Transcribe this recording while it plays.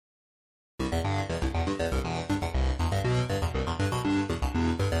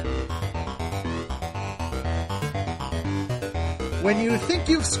When you think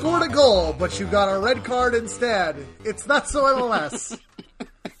you've scored a goal, but you got a red card instead, it's not so MLS.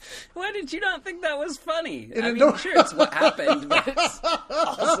 Why did you not think that was funny? Sure, it's what happened, but it's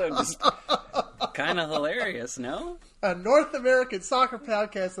also just kind of hilarious, no? A North American soccer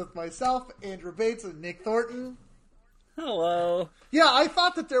podcast with myself, Andrew Bates, and Nick Thornton. Hello. Yeah, I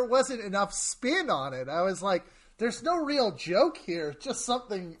thought that there wasn't enough spin on it. I was like, there's no real joke here, just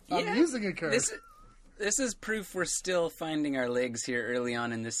something amusing occurred. This is proof we're still finding our legs here early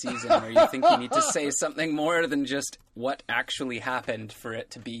on in the season, where you think you need to say something more than just what actually happened for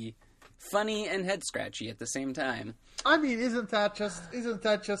it to be funny and head-scratchy at the same time. I mean, isn't that just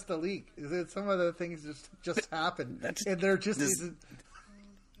the league? Is it some of the things just happen, and there just isn't?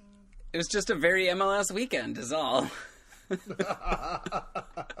 It was just a very MLS weekend, is all. I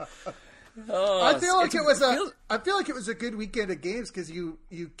feel like it was a good weekend of games because you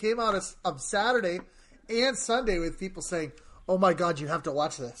came out of Saturday and Sunday with people saying, "Oh my God, you have to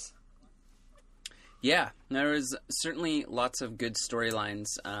watch this." Yeah, there was certainly lots of good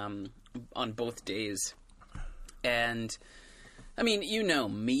storylines on both days, and I mean, you know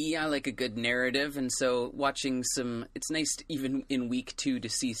me, I like a good narrative, and so watching it's nice to, even in week 2 to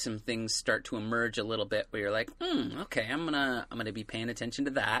see some things start to emerge a little bit where you're like, okay, I'm gonna be paying attention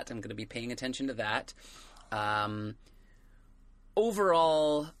to that. I'm gonna be paying attention to that.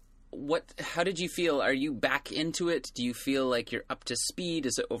 Overall, how did you feel? Are you back into it? Do you feel like you're up to speed?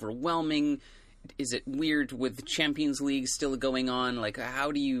 Is it overwhelming? Is it weird with the Champions League still going on? Like,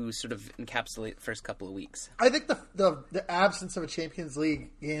 how do you sort of encapsulate the first couple of weeks? I think the absence of a Champions League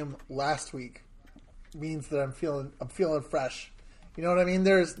game last week means that I'm feeling fresh. You know what I mean?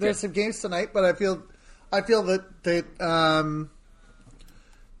 There's some games tonight, but I feel that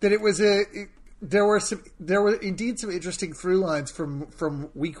it was there were indeed some interesting through lines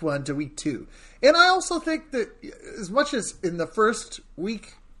from week 1 to week 2, and I also think that as much as in the first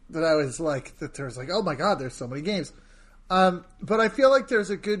week that I was like, that there was like, oh my God, there's so many games. But I feel like there's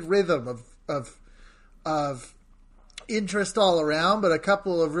a good rhythm of interest all around, but a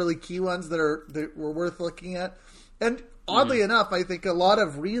couple of really key ones that were worth looking at. And oddly enough, I think a lot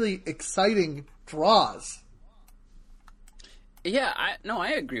of really exciting draws. Yeah, I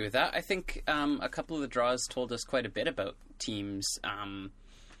agree with that. I think a couple of the draws told us quite a bit about teams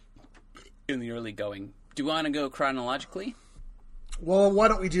in the early going. Do you want to go chronologically? Well, why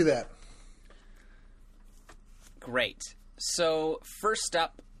don't we do that? Great. So, first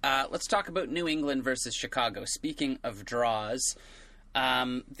up, let's talk about New England versus Chicago. Speaking of draws,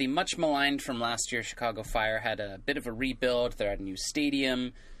 the much maligned from last year Chicago Fire had a bit of a rebuild. They're at a new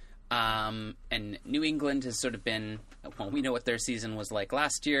stadium. And New England has sort of been, well, we know what their season was like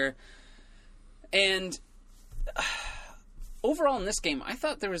last year. And overall in this game, I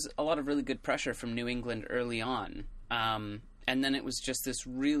thought there was a lot of really good pressure from New England early on. And then it was just this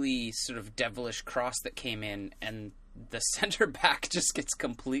really sort of devilish cross that came in, and the center back just gets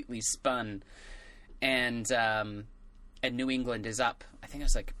completely spun. And New England is up. I think it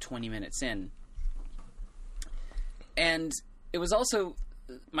was like 20 minutes in. And it was also,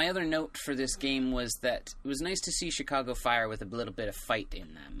 my other note for this game was that it was nice to see Chicago Fire with a little bit of fight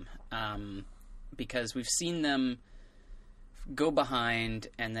in them. Because we've seen them go behind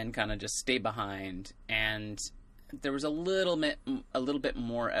and then kind of just stay behind, and there was a little bit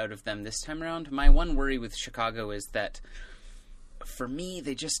more out of them this time around. My one worry with Chicago is that, for me,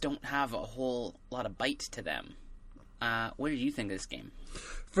 they just don't have a whole lot of bite to them. What did you think of this game?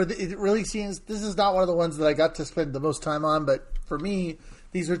 It really seems, this is not one of the ones that I got to spend the most time on, but for me,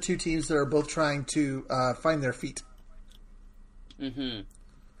 these are two teams that are both trying to find their feet. Yeah,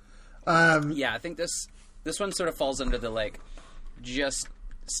 I think this one sort of falls under the, just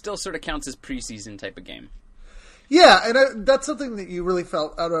still sort of counts as preseason type of game. Yeah, and that's something that you really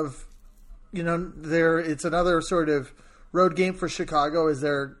felt out of, it's another sort of road game for Chicago as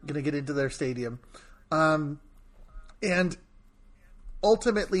they're going to get into their stadium. And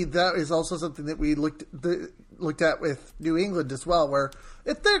ultimately that is also something that we looked at with New England as well, where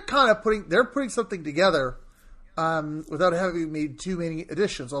if they're kind of putting something together without having made too many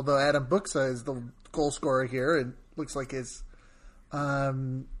additions, although Adam Buxa is the goal scorer here and looks like is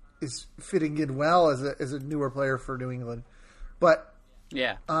fitting in well as a newer player for New England, but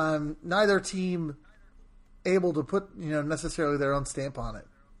yeah, neither team able to put necessarily their own stamp on it.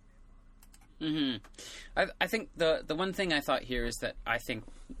 I think the one thing I thought here is that I think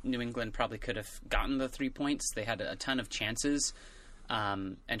New England probably could have gotten the 3 points. They had a ton of chances,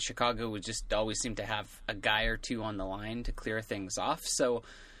 and Chicago would just always seem to have a guy or two on the line to clear things off. So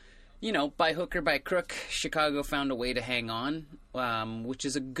by hook or by crook, Chicago found a way to hang on, which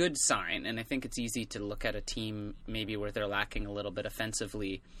is a good sign. And I think it's easy to look at a team maybe where they're lacking a little bit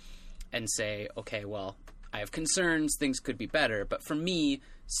offensively and say, okay, well, I have concerns, things could be better. But for me,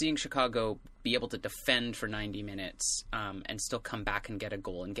 seeing Chicago be able to defend for 90 minutes and still come back and get a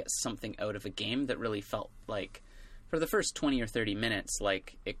goal and get something out of a game that really felt like, for the first 20 or 30 minutes,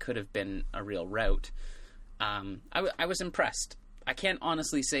 like it could have been a real rout, I was impressed. I can't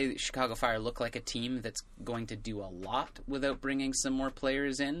honestly say that Chicago Fire look like a team that's going to do a lot without bringing some more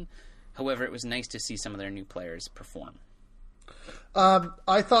players in. However, it was nice to see some of their new players perform.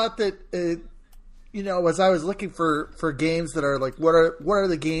 I thought that, as I was looking for games that are like, what are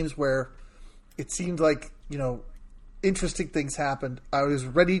the games where it seemed like, interesting things happened, I was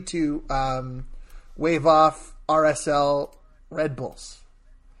ready to wave off RSL Red Bulls.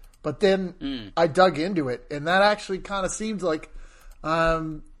 But then I dug into it, and that actually kind of seemed like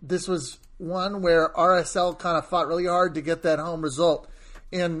this was one where RSL kind of fought really hard to get that home result.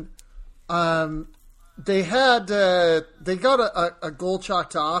 And they got a goal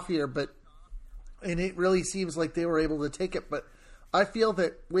chalked off here, and it really seems like they were able to take it. But I feel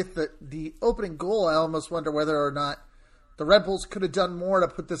that with the opening goal, I almost wonder whether or not the Red Bulls could have done more to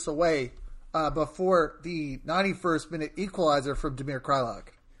put this away before the 91st minute equalizer from Damir Kreilach.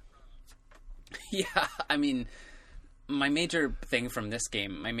 Yeah, I mean, my major thing from this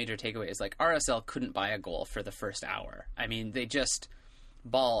game, my major takeaway is like RSL couldn't buy a goal for the first hour. I mean, they just,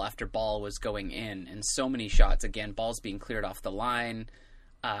 ball after ball was going in, and so many shots. Again, balls being cleared off the line,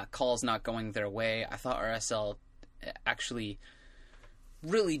 calls not going their way. I thought RSL actually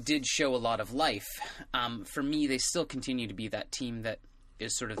really did show a lot of life. For me, they still continue to be that team that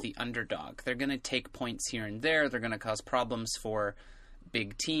is sort of the underdog. They're going to take points here and there. They're going to cause problems for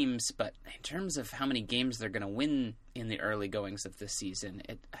big teams, but in terms of how many games they're going to win in the early goings of this season,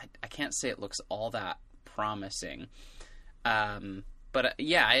 I can't say it looks all that promising. But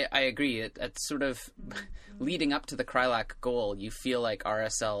I agree. It's sort of leading up to the Kreilach goal, you feel like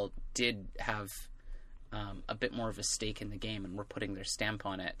RSL did have a bit more of a stake in the game and were putting their stamp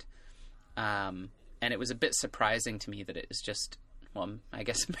on it. And it was a bit surprising to me that it was just, well, I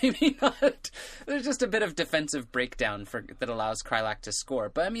guess maybe not. There's just a bit of defensive breakdown that allows Kreilach to score.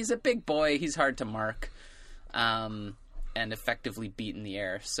 But I mean, he's a big boy. He's hard to mark, and effectively beat in the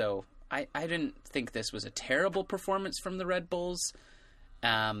air. So I didn't think this was a terrible performance from the Red Bulls.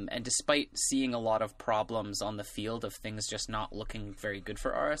 And despite seeing a lot of problems on the field of things just not looking very good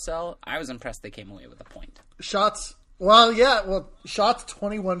for RSL, I was impressed they came away with a point. Shots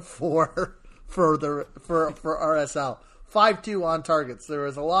 21-4 for RSL. 5-2 on targets. There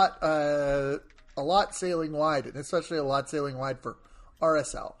was a lot sailing wide, and especially a lot sailing wide for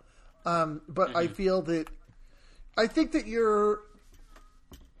RSL. But I feel that I think that you're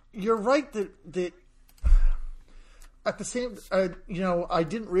right that at the same, I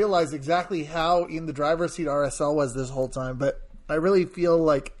didn't realize exactly how in the driver's seat RSL was this whole time, but I really feel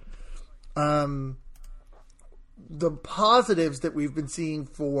like the positives that we've been seeing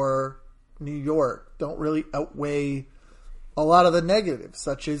for New York don't really outweigh a lot of the negatives,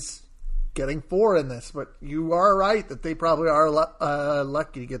 such as getting 4 in this. But you are right that they probably are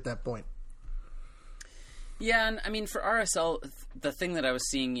lucky to get that point. Yeah, and I mean, for RSL, the thing that I was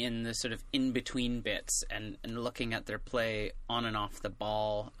seeing in the sort of in-between bits and looking at their play on and off the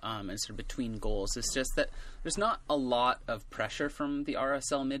ball and sort of between goals is just that there's not a lot of pressure from the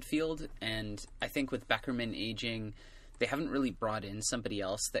RSL midfield. And I think with Beckerman aging, they haven't really brought in somebody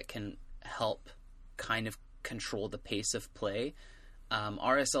else that can help kind of control the pace of play.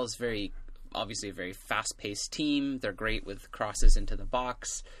 RSL is obviously a very fast-paced team. They're great with crosses into the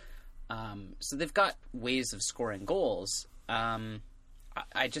box. So they've got ways of scoring goals.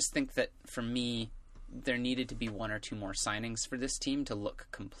 I just think that for me, there needed to be 1 or 2 more signings for this team to look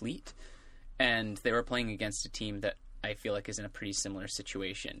complete. And they were playing against a team that I feel like is in a pretty similar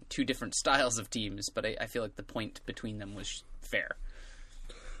situation. 2 different styles of teams, but I feel like the point between them was fair.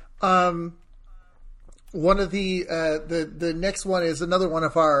 One of the next one is another one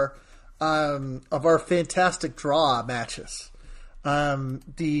of our fantastic draw matches.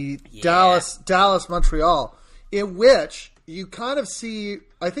 Dallas Montreal, in which you kind of see,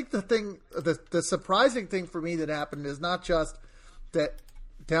 I think the surprising thing for me that happened is not just that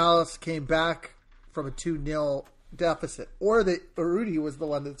Dallas came back from a 2-0 deficit, or that Urruti was the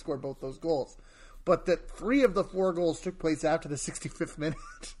one that scored both those goals, but that 3 of the 4 goals took place after the 65th minute.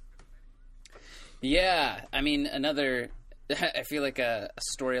 Yeah, I mean, I feel like a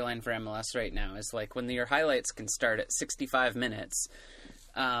storyline for MLS right now is like when your highlights can start at 65 minutes,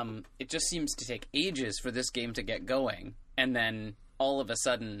 it just seems to take ages for this game to get going. And then all of a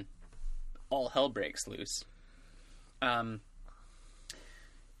sudden, all hell breaks loose. I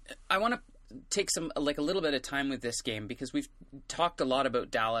want to take a little bit of time with this game because we've talked a lot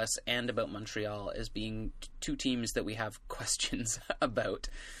about Dallas and about Montreal as being two teams that we have questions about.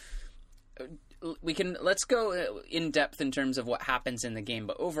 Let's go in depth in terms of what happens in the game,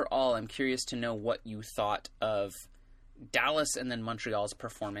 but overall I'm curious to know what you thought of Dallas and then Montreal's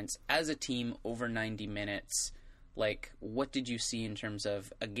performance as a team over 90 minutes. Like, what did you see in terms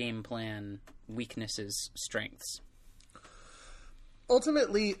of a game plan, weaknesses, strengths?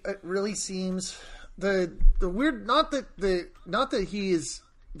 Ultimately, it really seems the weird, not that he is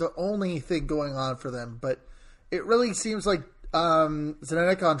the only thing going on for them, but it really seems like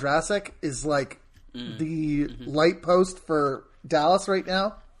Zdeněk Ondrasek is like the light post for Dallas right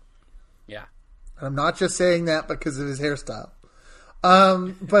now. Yeah. And I'm not just saying that because of his hairstyle.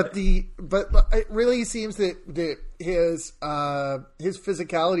 But it really seems that his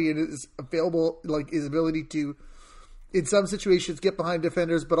physicality and his his ability to, in some situations, get behind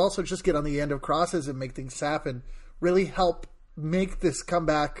defenders, but also just get on the end of crosses and make things happen, really help make this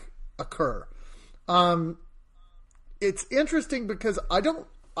comeback occur. It's interesting because I've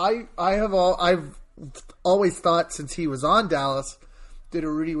always thought since he was on Dallas that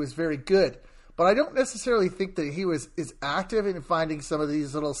Urruti was very good, but I don't necessarily think that he was as active in finding some of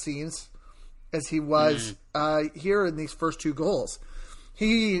these little seams as he was here in these first two goals.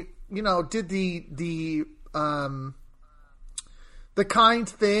 He, did the kind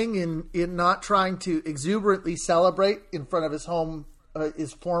thing in not trying to exuberantly celebrate in front of his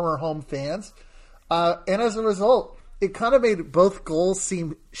former home fans. And as a result, it kind of made both goals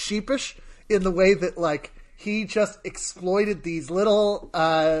seem sheepish in the way that, like, he just exploited these little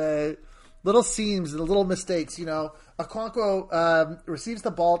seams and little mistakes. Okonkwo receives the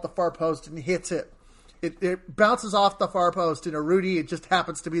ball at the far post and hits it. It bounces off the far post, and Urruti, it just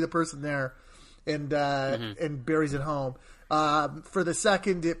happens to be the person there and buries it home. For the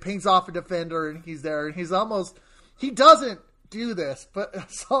second, it pings off a defender, and he's there, and he doesn't do this, but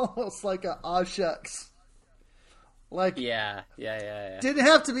it's almost like a shucks. Like, yeah. Didn't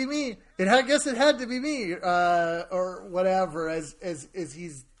have to be me. I guess it had to be me, or whatever, as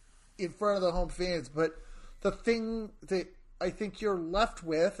he's in front of the home fans. But the thing that I think you're left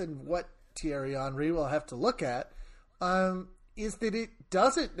with, and what Thierry Henry will have to look at, is that it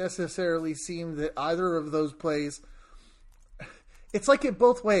doesn't necessarily seem that either of those plays. It's like in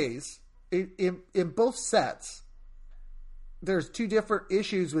both ways, in both sets, there's two different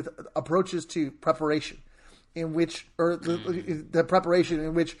issues with approaches to preparation, the preparation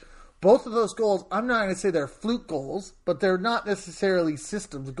in which both of those goals, I'm not going to say they're fluke goals, but they're not necessarily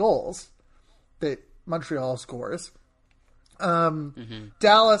systems goals that Montreal scores.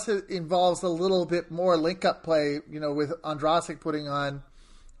 Dallas involves a little bit more link-up play, with Ondrasek putting on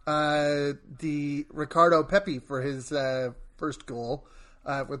the Ricardo Pepi for his first goal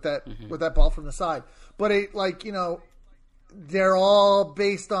with that ball from the side. But they're all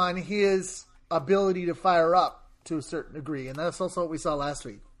based on his ability to fire up to a certain degree, and that's also what we saw last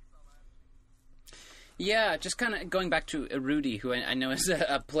week. Yeah, just kind of going back to Urruti, who I know is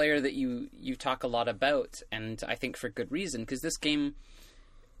a player that you talk a lot about, and I think for good reason, because this game,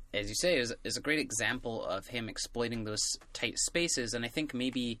 as you say, is a great example of him exploiting those tight spaces, and I think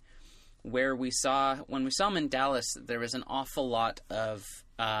maybe when we saw him in Dallas, there was an awful lot of,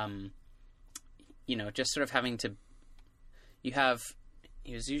 just sort of having to, he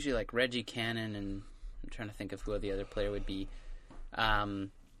was usually like Reggie Cannon, and I'm trying to think of who the other player would be,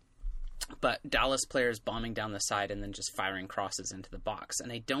 but Dallas players bombing down the side and then just firing crosses into the box.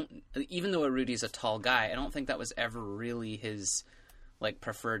 And even though Urruti's a tall guy, I don't think that was ever really his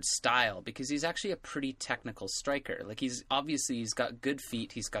preferred style, because he's actually a pretty technical striker. Like, he's got good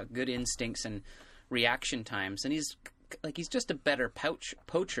feet, he's got good instincts and reaction times, and he's just a better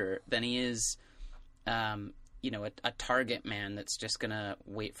poacher than he is, a target man that's just gonna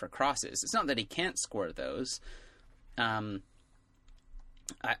wait for crosses. It's not that he can't score those.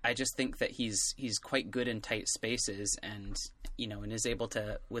 I just think that he's quite good in tight spaces, and and is able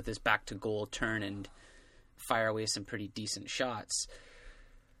to, with his back to goal, turn and fire away some pretty decent shots.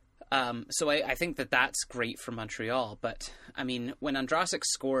 So I think that's great for Montreal. But I mean, when Ondrasek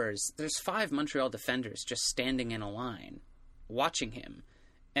scores, there's 5 Montreal defenders just standing in a line, watching him.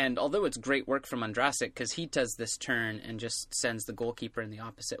 And although it's great work from Ondrasek because he does this turn and just sends the goalkeeper in the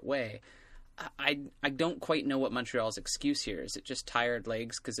opposite way, I don't quite know what Montreal's excuse here is. It just tired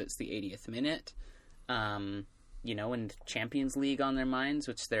legs because it's the 80th minute, and Champions League on their minds,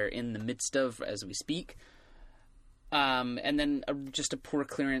 which they're in the midst of as we speak. And then just a poor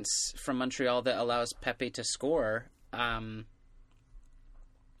clearance from Montreal that allows Pepe to score.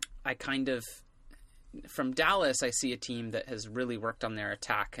 I I kind of, from Dallas, I see a team that has really worked on their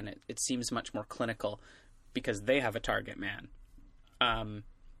attack, and it seems much more clinical because they have a target man. And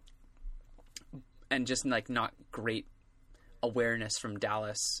just like not great awareness from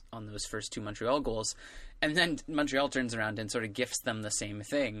Dallas on those first 2 Montreal goals. And then Montreal turns around and sort of gifts them the same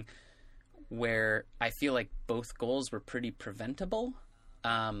thing, where I feel like both goals were pretty preventable.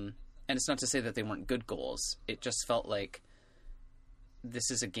 And it's not to say that they weren't good goals. It just felt like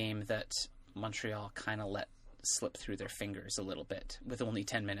this is a game that Montreal kind of let slip through their fingers a little bit with only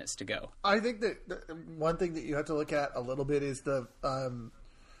 10 minutes to go. I think that one thing that you have to look at a little bit is the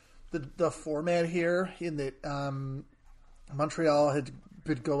format here, in that Montreal had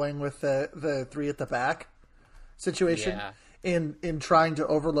been going with the three at the back situation in trying to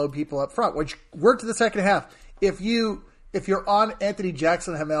overload people up front, which worked in the second half. If you're on Anthony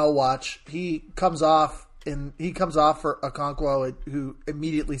Jackson Hamel watch, he comes off for Okonkwo, who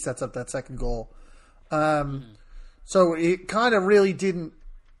immediately sets up that second goal. So it kind of really didn't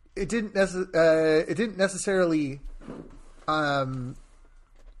necessarily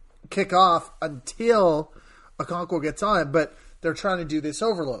kick off until Okonkwo gets on, but they're trying to do this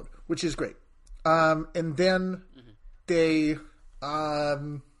overload, which is great. And then they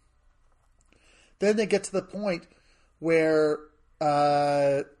get to the point where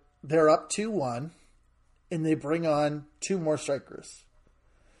they're up 2-1, and they bring on 2 more strikers.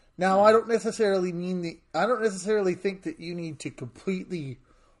 Now, I don't necessarily think that you need to completely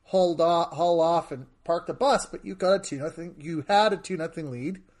haul off and park the bus, but you got a 2-0. You had a 2-0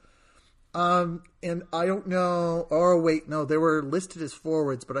 lead. And I don't know. Oh wait, no, they were listed as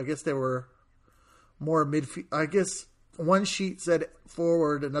forwards, but I guess they were more midfield. I guess one sheet said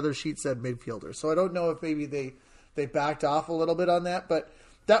forward, another sheet said midfielder. So I don't know if maybe they backed off a little bit on that, but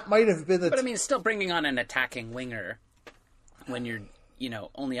that might have been the. But I mean, still bringing on an attacking winger when you're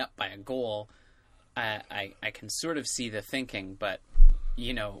only up by a goal, I can sort of see the thinking, but.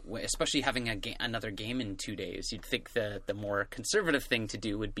 Especially having another game in 2 days, you'd think the more conservative thing to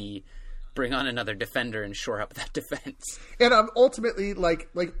do would be bring on another defender and shore up that defense. And ultimately, like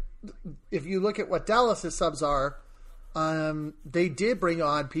if you look at what Dallas' subs are, they did bring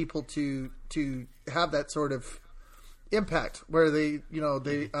on people to have that sort of impact where they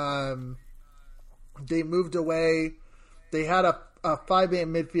moved away. They had a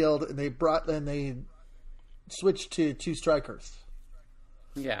 5-man midfield, and they switched to 2 strikers.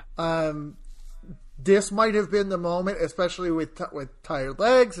 Yeah. This might have been the moment, especially with tired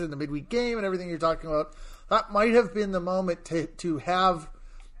legs and the midweek game and everything you're talking about. That might have been the moment to have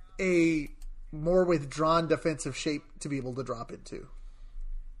a more withdrawn defensive shape to be able to drop into.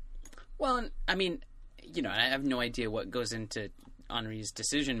 Well, I mean, I have no idea what goes into Henry's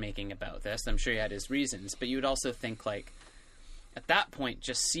decision making about this. I'm sure he had his reasons, but you would also think like. At that point,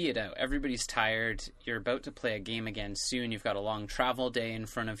 just see it out. Everybody's tired. You're about to play a game again soon. You've got a long travel day in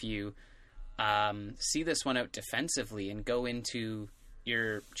front of you. See this one out defensively and go into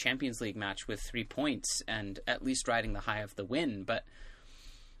your Champions League match with 3 points and at least riding the high of the win. But,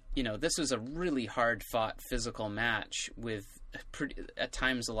 this was a really hard-fought physical match with at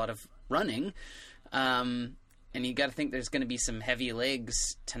times a lot of running. And you got to think there's going to be some heavy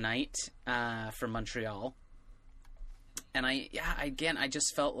legs tonight for Montreal. And I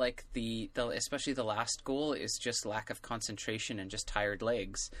just felt like the especially the last goal is just lack of concentration and just tired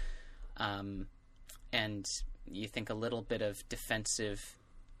legs. And you think a little bit of defensive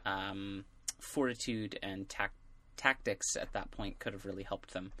fortitude and tactics at that point could have really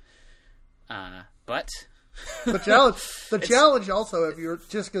helped them. But the challenge also, if you're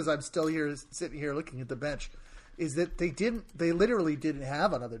just because I'm still here sitting here looking at the bench, is that they literally didn't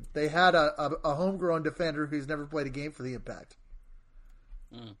have another. They had a homegrown defender who's never played a game for the Impact.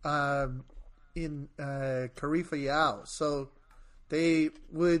 In Karifa Yao. So they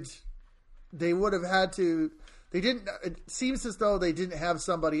would have had to. They didn't. It seems as though they didn't have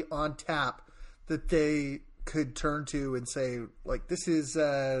somebody on tap that they could turn to and say, like, this is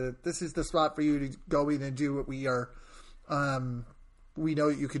the spot for you to go in and do what we are. We know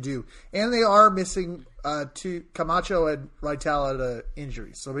that you could do, and they are missing two Camacho and Vital out of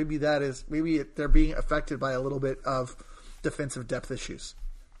injuries. So maybe they're being affected by a little bit of defensive depth issues.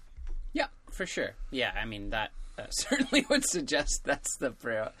 Yeah, for sure. Yeah, I mean that certainly would suggest that's the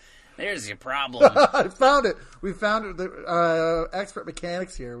there's your problem. I found it. We found it. The expert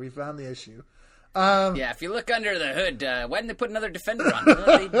mechanics here. We found the issue. Yeah, if you look under the hood, why didn't they put another defender on?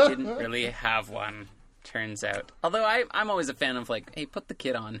 Well, they didn't really have one. Turns out. Although I'm always a fan of, like, hey, put the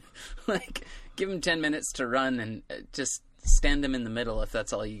kid on. Like, give him 10 minutes to run and just stand him in the middle if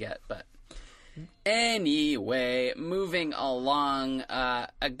that's all you get. But Anyway, moving along, a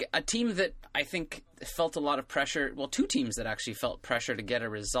team that I think felt a lot of pressure. Well, two teams that actually felt pressure to get a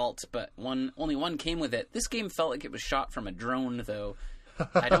result, but only one came with it. This game felt like it was shot from a drone, though.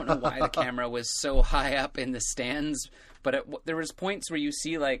 I don't know why the camera was so high up in the stands, but there was points where you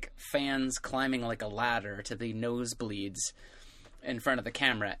see like fans climbing like a ladder to the nosebleeds in front of the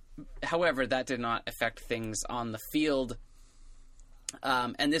camera. However, that did not affect things on the field.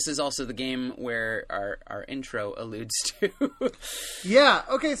 And this is also the game where our intro alludes to. Yeah.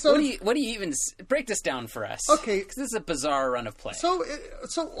 Okay. So what do you even break this down for us? Okay, because this is a bizarre run of play. So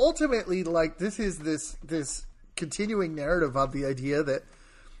ultimately, like, this is this continuing narrative of the idea that,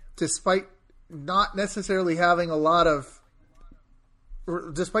 despite not necessarily having a lot of,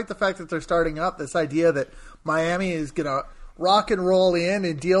 despite the fact that they're starting up, this idea that Miami is gonna rock and roll in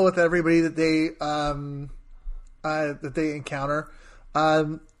and deal with everybody that they encounter.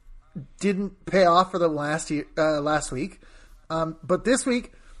 Didn't pay off for them last week, but this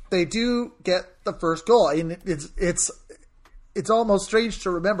week they do get the first goal, and it's almost strange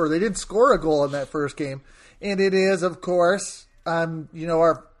to remember they didn't score a goal in that first game, and it is, of course,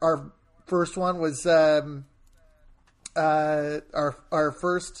 our first one was our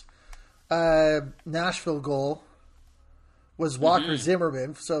first Nashville goal was Walker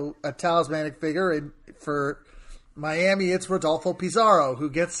Zimmerman, so a talismanic figure, and for Miami, it's Rodolfo Pizarro, who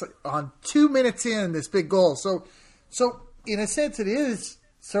gets on 2 minutes in this big goal. So in a sense, it is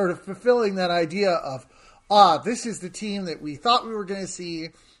sort of fulfilling that idea of, this is the team that we thought we were going to see.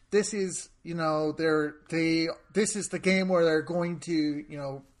 This is, this is the game where they're going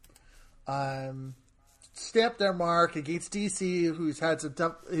to, stamp their mark against DC, who's had some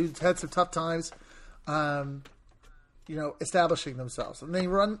tough times, establishing themselves, and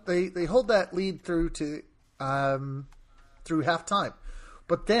they hold that lead through halftime.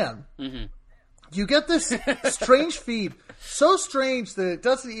 But then you get this strange feed, so strange that it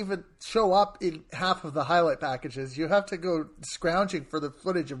doesn't even show up in half of the highlight packages. You have to go scrounging for the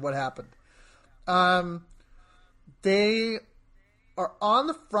footage of what happened. They are on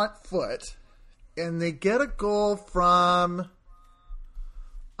the front foot, and they get a goal from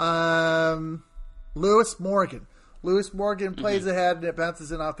Lewis Morgan. Lewis Morgan plays ahead, and it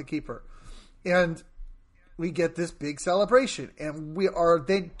bounces in off the keeper. And we get this big celebration, and we are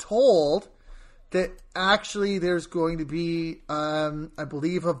then told that actually there's going to be, I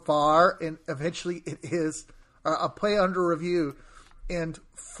believe, a VAR, and eventually it is a play under review. And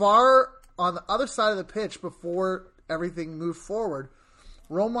far on the other side of the pitch, before everything moved forward,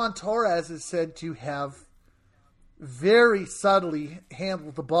 Roman Torres is said to have very subtly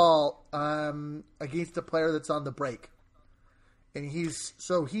handled the ball against a player that's on the break. And he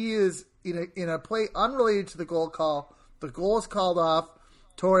is in a play unrelated to the goal call. The goal is called off.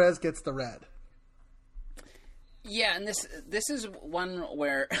 Torres gets the red. Yeah, and this is one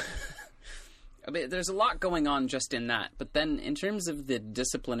where I mean, there's a lot going on just in that. But then in terms of the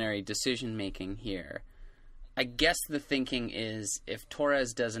disciplinary decision making here, I guess the thinking is if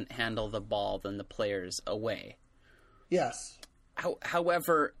Torres doesn't handle the ball, then the player's away. Yes.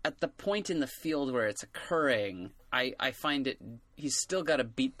 However, at the point in the field where it's occurring, I find it, he's still got to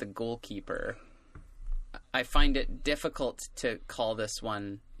beat the goalkeeper. I find it difficult to call this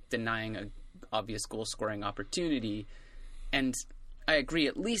one denying an obvious goal-scoring opportunity. And I agree,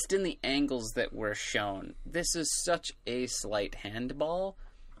 at least in the angles that were shown, this is such a slight handball.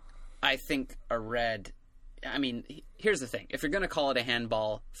 I think a red... I mean, here's the thing. If you're going to call it a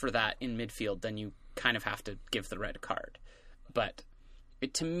handball for that in midfield, then you kind of have to give the red card. But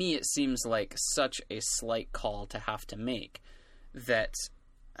to me, it seems like such a slight call to have to make that,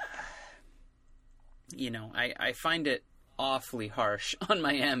 I find it awfully harsh on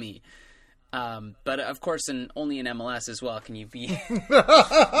Miami. But of course, only in MLS as well can you be...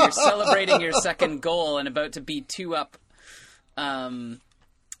 you're celebrating your second goal and about to be 2 up on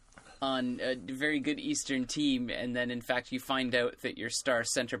a very good Eastern team, and then in fact you find out that your star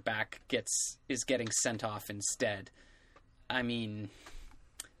center back is getting sent off instead. I mean,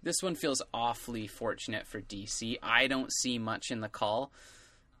 this one feels awfully fortunate for DC. I don't see much in the call.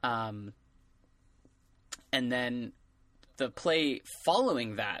 And then the play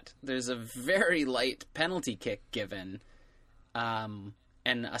following that, there's a very light penalty kick given, and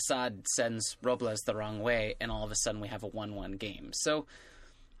Assad sends Robles the wrong way, and all of a sudden we have a 1-1 game. So,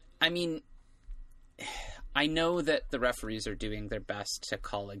 I mean, I know that the referees are doing their best to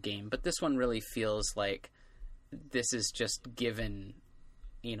call a game, but this one really feels like this is just given,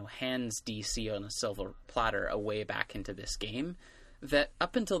 hands DC on a silver platter a way back into this game that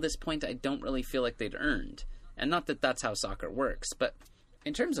up until this point I don't really feel like they'd earned. And not that that's how soccer works, but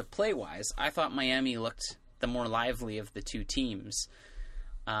in terms of play-wise, I thought Miami looked the more lively of the two teams,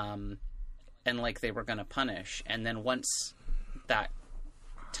 and like they were going to punish. And then once that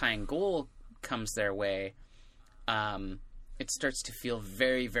tying goal comes their way, it starts to feel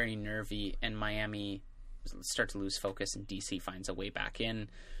very, very nervy, and Miami start to lose focus, and DC finds a way back in.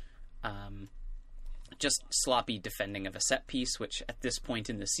 Just sloppy defending of a set piece, which at this point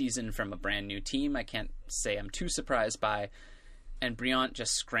in the season from a brand new team, I can't say I'm too surprised by. And Brillant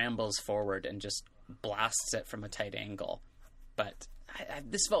just scrambles forward and just blasts it from a tight angle. But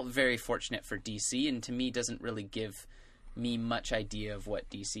this felt very fortunate for DC, and to me doesn't really give me much idea of what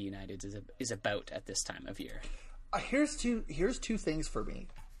DC United is about at this time of year. Here's two things for me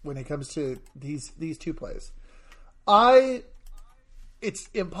when it comes to these two plays. It's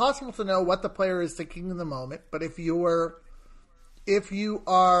impossible to know what the player is thinking in the moment, but if you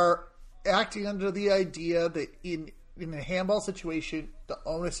are acting under the idea that in a handball situation, the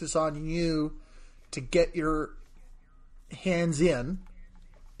onus is on you to get your hands in,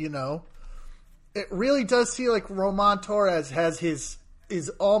 it really does feel like Roman Torres is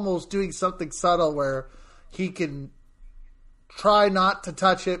almost doing something subtle where he can try not to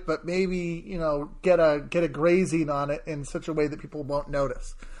touch it, but maybe, get a grazing on it in such a way that people won't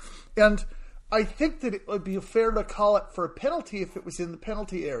notice. And I think that it would be fair to call it for a penalty if it was in the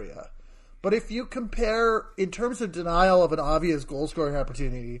penalty area. But if you compare, in terms of denial of an obvious goal-scoring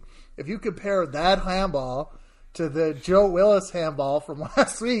opportunity, if you compare that handball to the Joe Willis handball from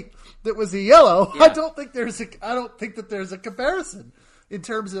last week that was a yellow, yeah. I don't think that there's a comparison in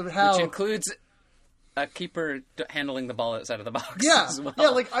terms of how... Which includes a keeper handling the ball outside of the box. Yeah, as well. Yeah.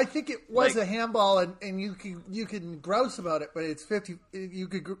 Like I think it was a handball, and you can grouse about it, but it's 50.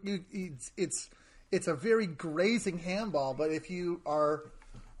 It's a very grazing handball. But if you are,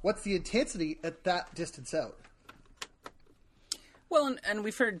 what's the intensity at that distance out? Well, and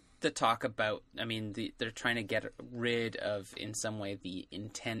we've heard the talk about. I mean, they're trying to get rid of, in some way, the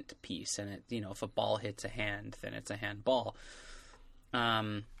intent piece, and if a ball hits a hand, then it's a handball.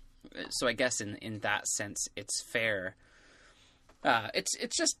 So I guess in that sense, it's fair.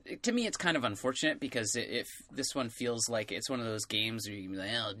 It's just, to me, it's kind of unfortunate because if this one feels like it's one of those games where you can be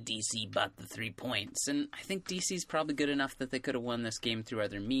like, oh, DC bought the 3 points. And I think DC's probably good enough that they could have won this game through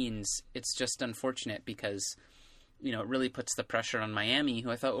other means. It's just unfortunate because, it really puts the pressure on Miami,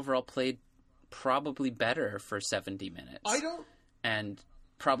 who I thought overall played probably better for 70 minutes. And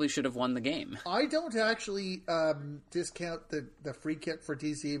probably should have won the game. I don't actually discount the free kick for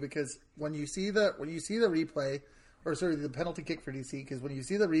DC because when you see the replay, or sorry, the penalty kick for DC, because when you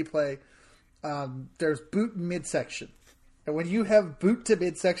see the replay, there's boot in midsection, and when you have boot to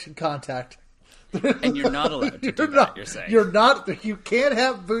midsection contact, and you're not allowed to do that. You're saying you can't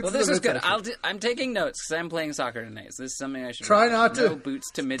have boots. Well, this is good. I'm taking notes because I'm playing soccer tonight. So this is something I should try not to. No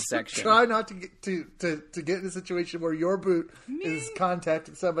boots to midsection. Try not to get to get in a situation where your boot is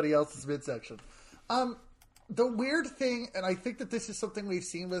contacting somebody else's midsection. The weird thing, and I think that this is something we've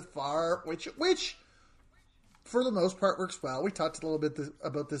seen with VAR, which for the most part works well. We talked a little bit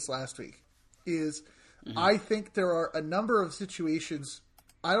about this last week. I think there are a number of situations.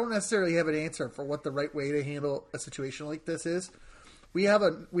 I don't necessarily have an answer for what the right way to handle a situation like this is. We had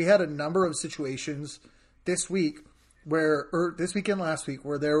a number of situations this week this weekend last week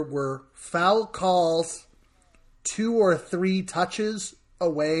where there were foul calls 2 or 3 touches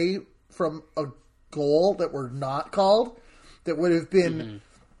away from a goal that were not called, that would have been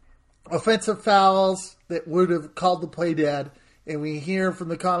offensive fouls that would have called the play dead. And we hear from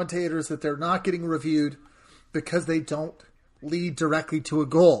the commentators that they're not getting reviewed because they don't lead directly to a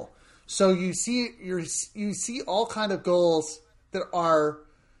goal. So you see all kind of goals that are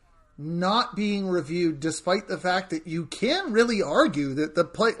not being reviewed, despite the fact that you can really argue that the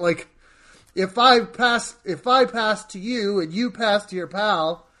play, like if I pass to you and you pass to your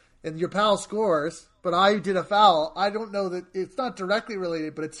pal and your pal scores, but I did a foul, I don't know that it's not directly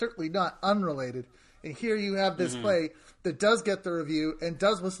related, but it's certainly not unrelated. And here you have this play that does get the review and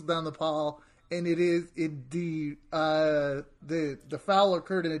does whistle down the ball. And the foul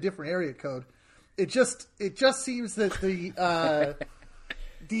occurred in a different area code. It just seems that the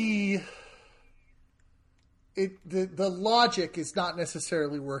logic is not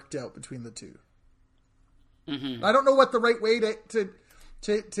necessarily worked out between the two. Mm-hmm. I don't know what the right way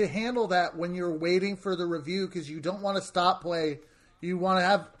to handle that when you're waiting for the review, because you don't want to stop play. You want to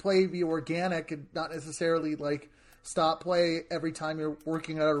have play be organic and not necessarily like stop play every time you're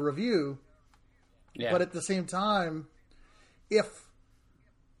working out a review. Yeah. But at the same time, if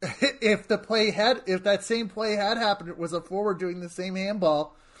if that same play had happened, it was a forward doing the same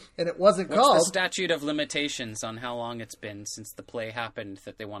handball, and it wasn't called. What's the statute of limitations on how long it's been since the play happened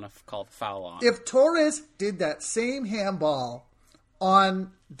that they want to call the foul on? If Torres did that same handball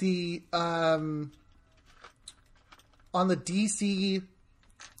on the DC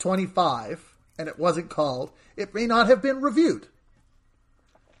 25 and it wasn't called, it may not have been reviewed.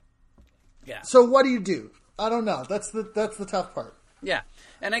 Yeah. So what do? I don't know. That's the tough part. Yeah,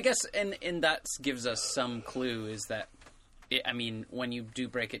 and I guess and that gives us some clue is that, I mean, when you do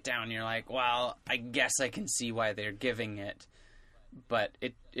break it down, you're like, well, I guess I can see why they're giving it, but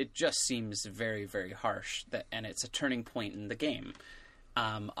it just seems very, very harsh, and it's a turning point in the game,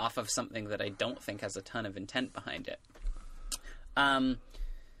 off of something that I don't think has a ton of intent behind it.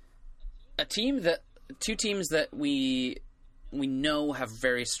 Two teams that we know have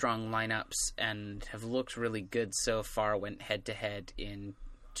very strong lineups and have looked really good so far went head-to-head in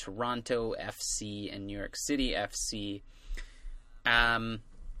Toronto FC and New York City FC. And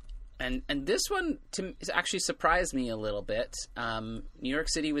this one actually surprised me a little bit. New York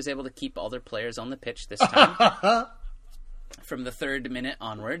City was able to keep all their players on the pitch this time from the third minute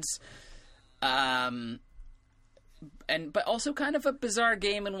onwards. But also kind of a bizarre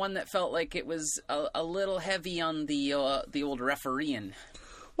game, and one that felt like it was a little heavy on the old refereeing.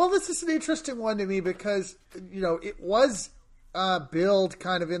 Well, this is an interesting one to me because it was billed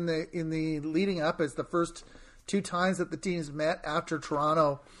kind of in the leading up as the first two times that the teams met after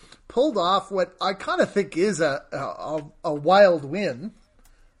Toronto pulled off what I kind of think is a wild win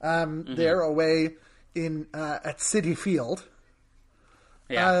there away in at Citi Field,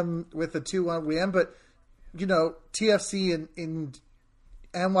 with a 2-1 win, but. TFC and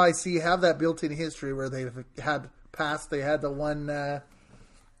NYC have that built-in history where they've had past. They had the one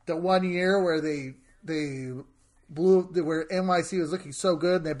year where they blew, where NYC was looking so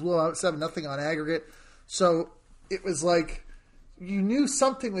good and they blew out 7-0 on aggregate. So it was like you knew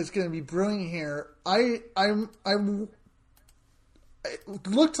something was going to be brewing here. It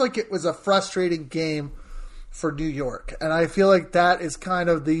looked like it was a frustrating game for New York. And I feel like that is kind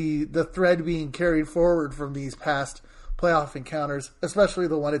of the thread being carried forward from these past playoff encounters, especially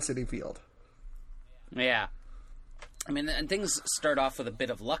the one at Citi Field. Yeah. I mean, and things start off with a bit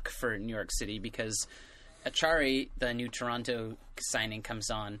of luck for New York City because Achari, the new Toronto signing, comes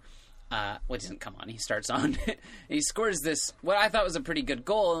on. He doesn't come on. He starts on. He scores this, what I thought was a pretty good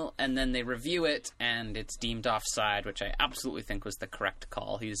goal, and then they review it, and it's deemed offside, which I absolutely think was the correct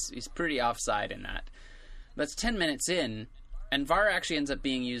call. He's pretty offside in that. That's 10 minutes in, and VAR actually ends up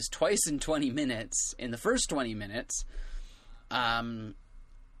being used twice in 20 minutes, in the first 20 minutes. But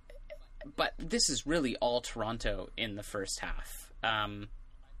this is really all Toronto in the first half.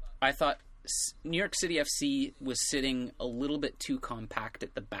 I thought New York City FC was sitting a little bit too compact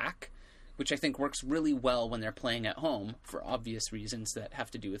at the back, which I think works really well when they're playing at home, for obvious reasons that have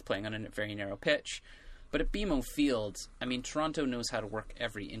to do with playing on a very narrow pitch. But at BMO Field, I mean, Toronto knows how to work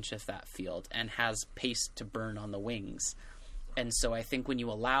every inch of that field and has pace to burn on the wings. And so I think when you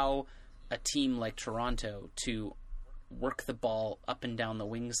allow a team like Toronto to work the ball up and down the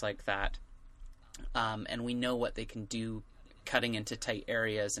wings like that, and we know what they can do cutting into tight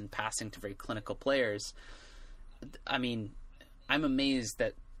areas and passing to very clinical players, I mean, I'm amazed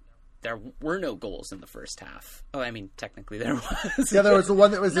that there were no goals in the first half. Oh, I mean, technically there was. Yeah, there was the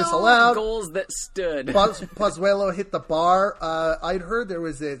one that was disallowed. Goals that stood. Pozuelo hit the bar. I'd heard there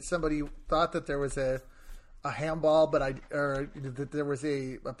was somebody thought that there was a handball, or that there was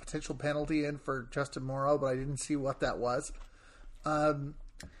a potential penalty in for Justin Morrow, but I didn't see what that was. I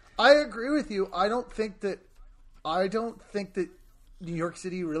agree with you. I don't think that New York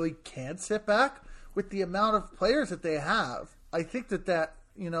City really can sit back with the amount of players that they have. I think that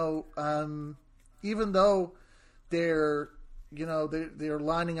even though they're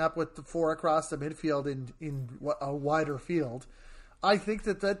lining up with the four across the midfield in a wider field, I think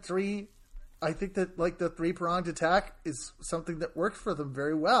that the three-pronged attack is something that works for them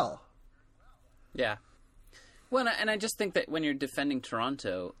very well. Yeah. Well, and I just think that when you're defending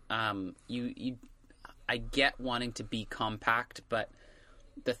Toronto, I get wanting to be compact, but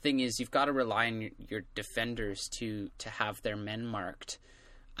the thing is, you've got to rely on your defenders to have their men marked.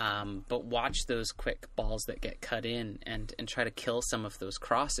 But watch those quick balls that get cut in and try to kill some of those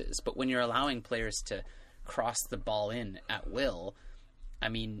crosses. But when you're allowing players to cross the ball in at will, I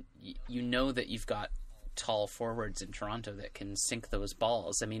mean, you know that you've got tall forwards in Toronto that can sink those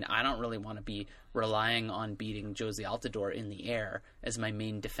balls. I mean, I don't really want to be relying on beating Jozy Altidore in the air as my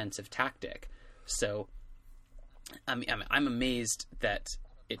main defensive tactic. So, I mean, I'm amazed that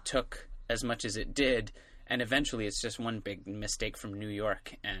it took as much as it did, And eventually it's just one big mistake from New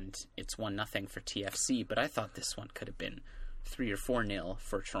York, and it's 1-0 for TFC. But I thought this one could have been 3 or 4-0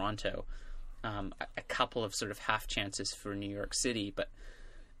 for Toronto. A couple of sort of half chances for New York City. But,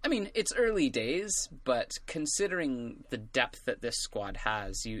 I mean, it's early days, but considering the depth that this squad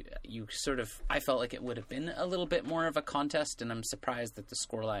has, you sort of... I felt like it would have been a little bit more of a contest, and I'm surprised that the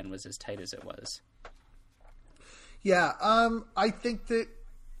scoreline was as tight as it was. Yeah, I think that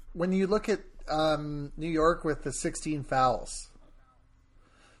when you look at New York with the 16 fouls,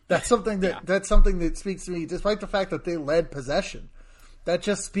 that's something that speaks to me. Despite the fact that they led possession, that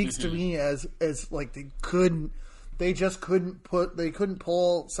just speaks to me as like they couldn't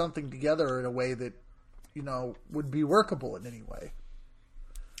pull something together in a way that would be workable in any way.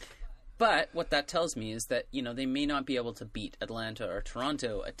 But what that tells me is that they may not be able to beat Atlanta or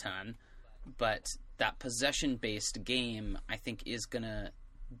Toronto a ton, but that possession-based game, I think, is going to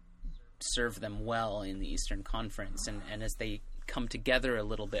serve them well in the Eastern Conference. And as they come together a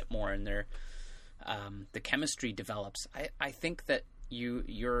little bit more and the chemistry develops, I think that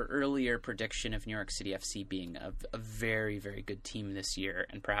your earlier prediction of New York City FC being a very, very good team this year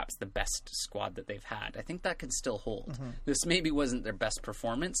and perhaps the best squad that they've had, I think that could still hold. This maybe wasn't their best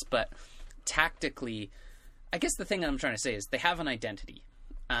performance, but tactically, I guess the thing I'm trying to say is they have an identity.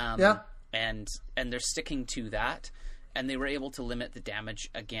 And they're sticking to that, and they were able to limit the damage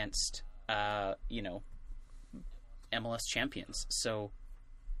against, MLS champions. So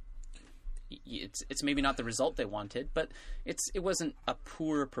it's maybe not the result they wanted, but it wasn't a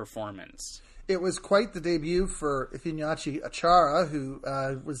poor performance. It was quite the debut for Ifeanyi Achara, who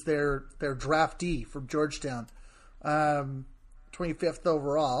was their draftee from Georgetown, 25th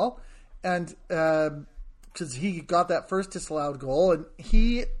overall, and because he got that first disallowed goal, and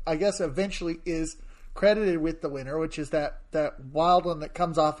he, I guess, eventually is credited with the winner, which is that wild one that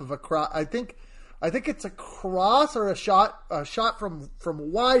comes off of a cross. I think it's a cross or a shot from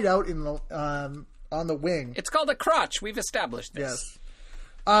wide out in the on the wing. It's called a crotch. We've established this.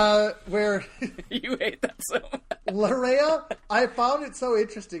 Yes. Where you hate that so much. Larea, I found it so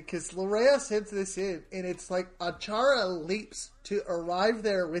interesting because Larea sends this in, and it's like Achara leaps to arrive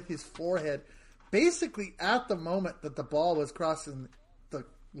there with his forehead, basically at the moment that the ball was crossing the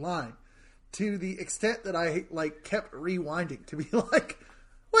line, to the extent that I kept rewinding to be like,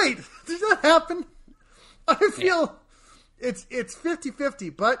 wait, did that happen? I feel it's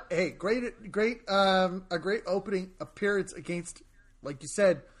 50-50, but hey, a great opening appearance against, like you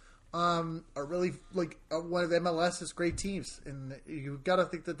said, a really one of MLS's great teams, and you got to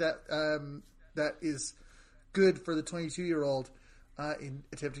think that is good for the 22-year-old. In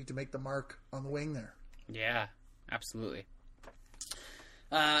attempting to make the mark on the wing there. Yeah, absolutely.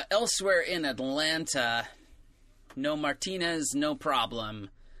 Elsewhere in Atlanta, no Martinez, no problem.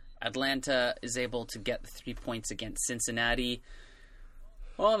 Atlanta is able to get the 3 points against Cincinnati.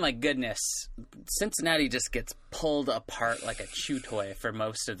 Oh my goodness. Cincinnati just gets pulled apart like a chew toy for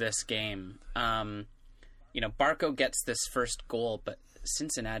most of this game. Barco gets this first goal, but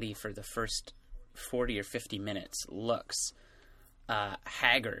Cincinnati for the first 40 or 50 minutes looks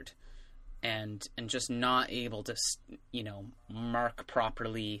haggard and just not able to mark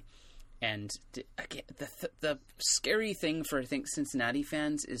properly. And again, the scary thing for I think Cincinnati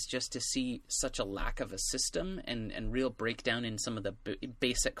fans is just to see such a lack of a system and real breakdown in some of the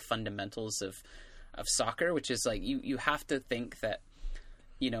basic fundamentals of soccer, which is like you have to think that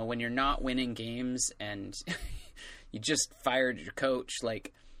when you're not winning games and you just fired your coach,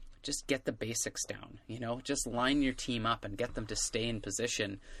 just get the basics down, just line your team up and get them to stay in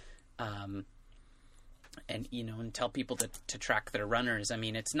position. And tell people to track their runners. I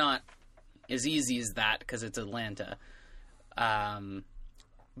mean, it's not as easy as that because it's Atlanta.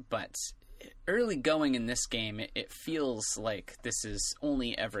 But early going in this game, it feels like this is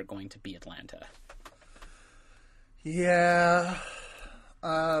only ever going to be Atlanta. Yeah.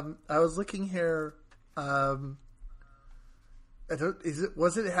 I was looking here, I've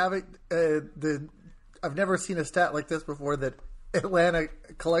never seen a stat like this before that Atlanta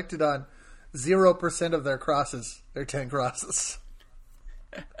collected on 0% of their crosses, their 10 crosses.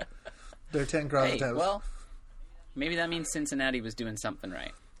 Their 10 cross attempts. Well, maybe that means Cincinnati was doing something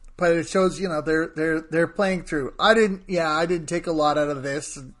right. But it shows, they're playing through. I didn't take a lot out of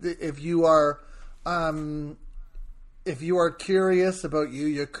this. If you are curious about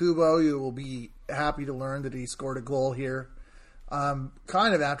Yakubo, you will be happy to learn that he scored a goal here.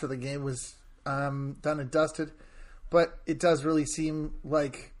 Kind of after the game was done and dusted, but it does really seem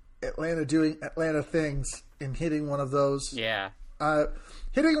like Atlanta doing Atlanta things and hitting one of those. Yeah.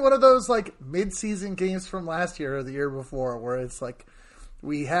 Hitting one of those mid-season games from last year or the year before, where it's like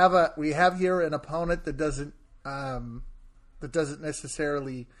we have here an opponent that doesn't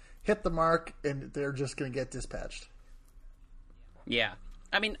necessarily hit the mark, and they're just going to get dispatched. Yeah.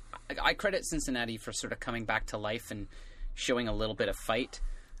 I mean, I credit Cincinnati for sort of coming back to life and showing a little bit of fight.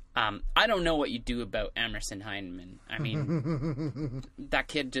 I don't know what you do about Emerson Heineman. I mean, that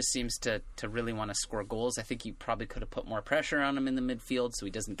kid just seems to really want to score goals. I think you probably could have put more pressure on him in the midfield so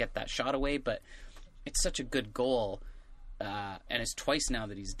he doesn't get that shot away, but it's such a good goal, and it's twice now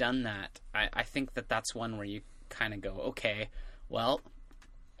that he's done that. I think that's one where you kind of go, okay, well,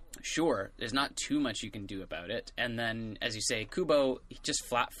 sure, there's not too much you can do about it. And then, as you say, Kubo, he just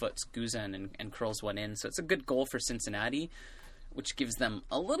flat-foots Guzan and curls one in, so it's a good goal for Cincinnati, which gives them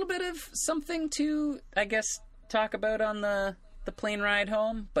a little bit of something to, I guess, talk about on the plane ride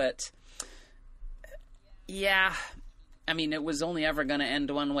home. But, yeah, I mean, it was only ever going to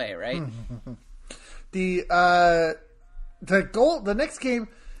end one way, right? The goal, the next game,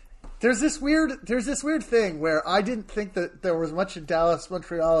 there's this weird thing where I didn't think that there was much in Dallas,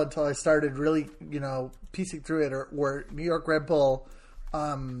 Montreal until I started really, piecing through it, or where New York Red Bull,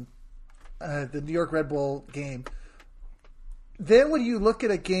 the New York Red Bull game. Then when you look at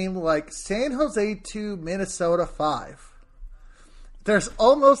a game like San Jose 2, Minnesota 5, there's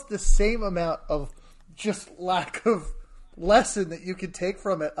almost the same amount of just lack of lesson that you can take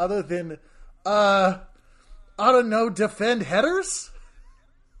from it, other than, I don't know, defend headers?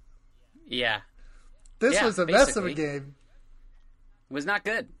 Yeah. This was a mess of a game. It was not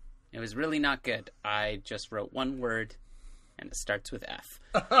good. It was really not good. I just wrote one word, and it starts with F.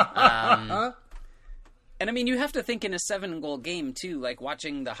 And I mean, you have to think in a 7-goal game too. Like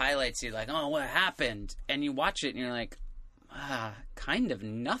watching the highlights, you're like, "Oh, what happened?" And you watch it, and you're like, kind of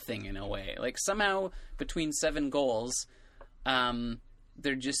nothing in a way. Like somehow between 7 goals,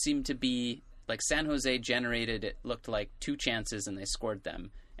 there just seemed to be like San Jose generated, it looked like 2 chances and they scored them,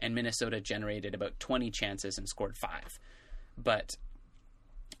 and Minnesota generated about 20 chances and scored 5. But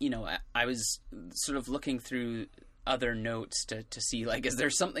I was sort of looking through other notes to see, like, is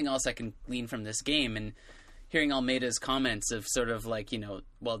there something else I can glean from this game? And hearing Almeida's comments of sort of like,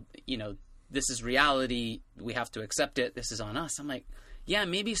 this is reality, we have to accept it, this is on us. I'm like, yeah,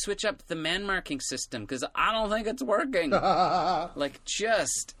 maybe switch up the man marking system, because I don't think it's working. Like,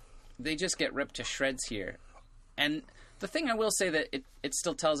 they just get ripped to shreds here. And the thing I will say that it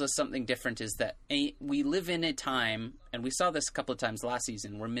still tells us something different is that we live in a time, and we saw this a couple of times last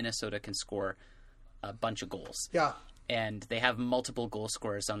season, where Minnesota can score a bunch of goals. Yeah. And they have multiple goal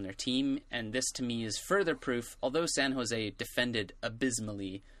scorers on their team, and this to me is further proof, although San Jose defended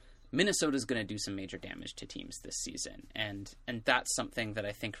abysmally, Minnesota's going to do some major damage to teams this season. And that's something that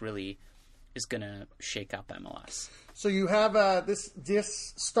I think really is going to shake up MLS. So you have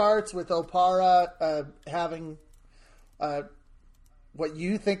this starts with Opara having what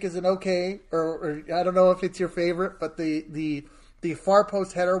you think is an okay, or I don't know if it's your favorite, but the far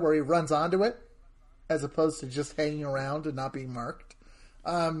post header where he runs onto it, as opposed to just hanging around and not being marked.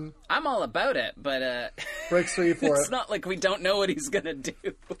 I'm all about it, but breaks free for it's not like we don't know what he's going to do.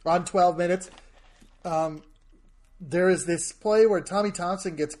 On 12 minutes, there is this play where Tommy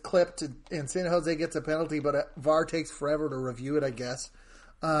Thompson gets clipped and San Jose gets a penalty, but VAR takes forever to review it, I guess.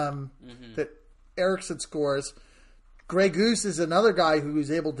 That Eriksson scores. Grey Goose is another guy who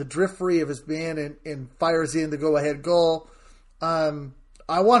is able to drift free of his man and fires in the go-ahead goal. I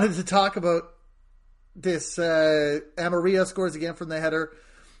wanted to talk about this. Amarillo scores again from the header.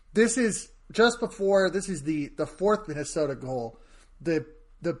 This is just before. This is the 4th Minnesota goal. The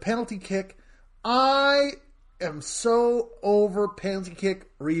penalty kick. I am so over penalty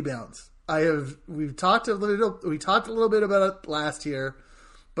kick rebounds. We talked a little bit about it last year,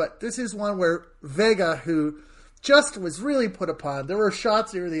 but this is one where Vega, who just was really put upon. There were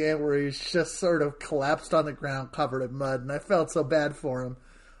shots near the end where he's just sort of collapsed on the ground covered in mud, and I felt so bad for him.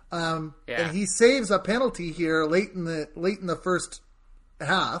 And he saves a penalty here late in the first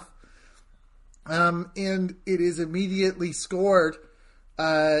half, and it is immediately scored,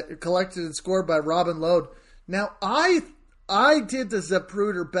 collected and scored by Robin Lod. Now I did the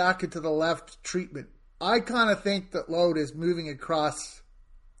Zapruder back into the left treatment. I kind of think that Lod is moving across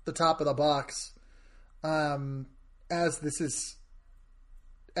the top of the box, as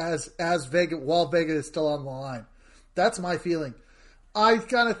Vega, while Vega is still on the line. That's my feeling. I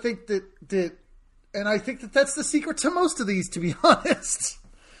kind of think that, and I think that that's the secret to most of these, to be honest,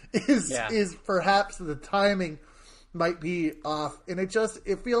 is perhaps the timing might be off. And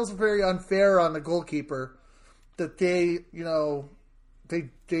it feels very unfair on the goalkeeper that they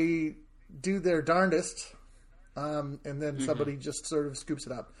do their darndest, and then somebody just sort of scoops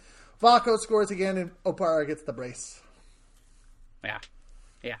it up. Vaco scores again, and Opara gets the brace. Yeah.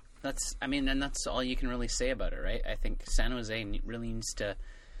 and that's all you can really say about it, right? I think San Jose really needs to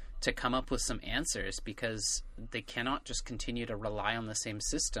come up with some answers, because they cannot just continue to rely on the same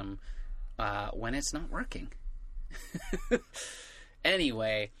system when it's not working.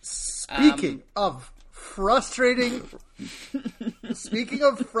 Anyway, speaking of frustrating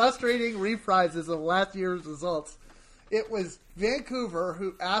reprises of last year's results, it was Vancouver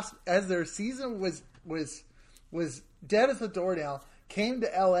who asked, as their season was dead as a doornail, came to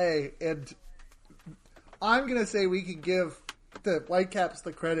LA, and I'm going to say we can give the Whitecaps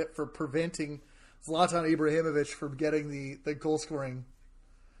the credit for preventing Zlatan Ibrahimovic from getting the goal scoring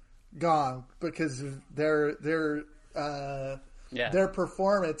gong, because of their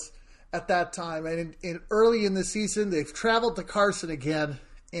performance at that time. And early in the season, they've traveled to Carson again,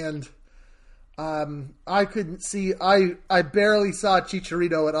 and I barely saw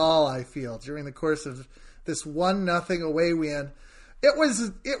Chicharito at all, I feel, during the course of this 1-0 away win. It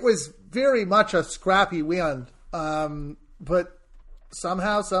was very much a scrappy win, but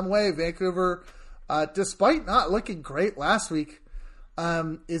somehow, some way, Vancouver, despite not looking great last week,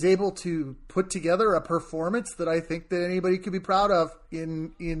 is able to put together a performance that I think that anybody could be proud of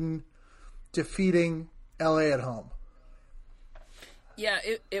in defeating LA at home. Yeah,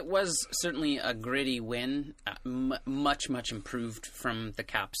 it was certainly a gritty win, much improved from the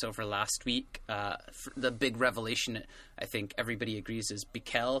Caps over last week. The big revelation, I think everybody agrees, is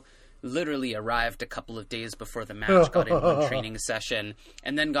Bikel literally arrived a couple of days before the match, got in one training session,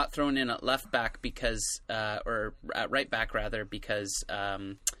 and then got thrown in at left back or at right back rather, because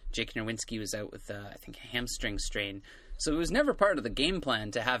Jake Nerwinski was out with I think a hamstring strain. So it was never part of the game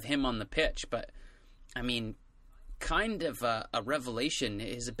plan to have him on the pitch. But I mean, kind of a revelation,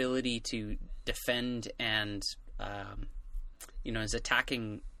 his ability to defend, and his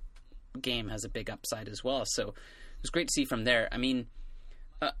attacking game has a big upside as well. So it was great to see from there. I mean,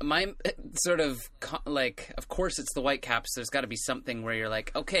 my sort of of course it's the Whitecaps. There's got to be something where you're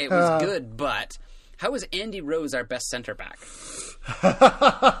like, okay, it was good, but how is Andy Rose our best center back?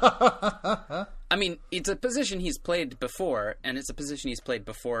 I mean, it's a position he's played before, and it's a position he's played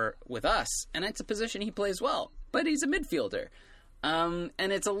before with us, and it's a position he plays well, but he's a midfielder. And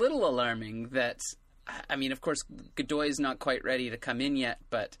it's a little alarming that, I mean, of course, Godoy's not quite ready to come in yet,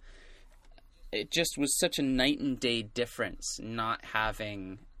 but it just was such a night and day difference not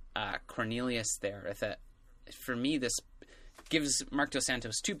having Cornelius there. That, for me, this gives Marc Dos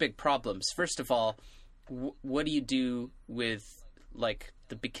Santos two big problems. First of all, what do you do with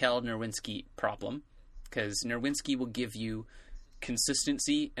the Bikel-Nerwinski problem? Because Nerwinski will give you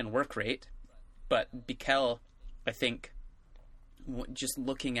consistency and work rate, but Bikel, I think, just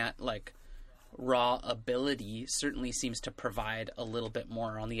looking at raw ability, certainly seems to provide a little bit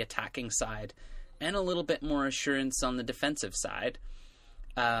more on the attacking side and a little bit more assurance on the defensive side.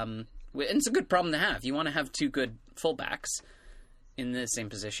 And it's a good problem to have. You want to have two good fullbacks in the same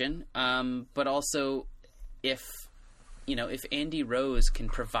position. But also, if Andy Rose can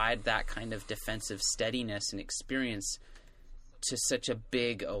provide that kind of defensive steadiness and experience to such a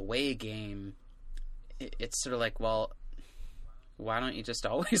big away game, it's sort of like, well, why don't you just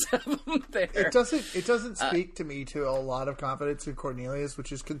always have him there? It doesn't speak to me to a lot of confidence in Cornelius,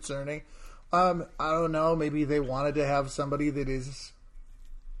 which is concerning. I don't know. Maybe they wanted to have somebody that is,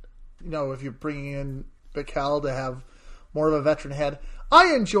 if you're bringing in Bikel, to have more of a veteran head.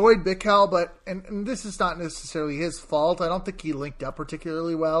 I enjoyed Bikel, but and this is not necessarily his fault. I don't think he linked up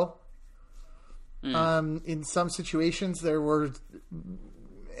particularly well. In some situations, there were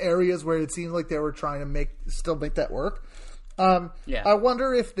areas where it seemed like they were trying to still make that work. I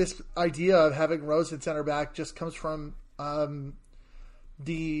wonder if this idea of having Rose at center back just comes from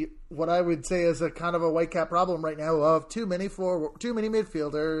what I would say is a kind of a Whitecap problem right now of too many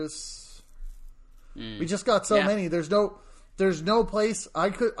midfielders. We just got so many. There's no place I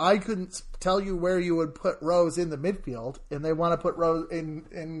couldn't tell you where you would put Rose in the midfield, and they want to put Rose in,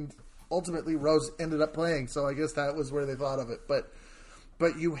 and ultimately Rose ended up playing. So I guess that was where they thought of it. But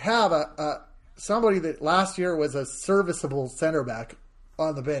you have somebody that last year was a serviceable center back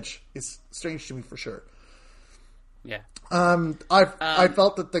on the bench is strange to me for sure. Yeah. I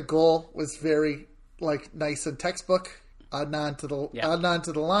felt that the goal was very nice and textbook. Adnan to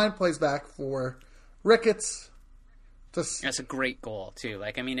the line, plays back for Ricketts. That's a great goal too.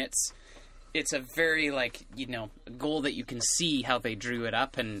 It's a very goal that you can see how they drew it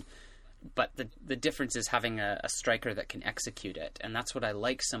up, but the difference is having a striker that can execute it. And that's what I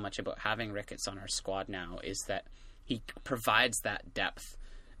like so much about having Ricketts on our squad now, is that he provides that depth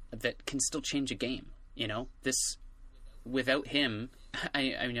that can still change a game. Without him,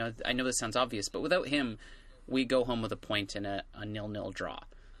 I know this sounds obvious, but without him, we go home with a point in a 0-0 draw.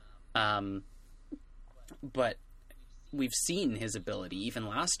 But we've seen his ability, even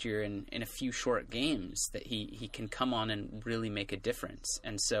last year in a few short games, that he can come on and really make a difference.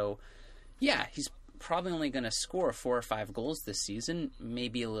 And so, yeah, he's probably only going to score 4 or 5 goals this season,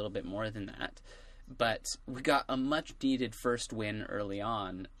 maybe a little bit more than that. But we got a much-needed first win early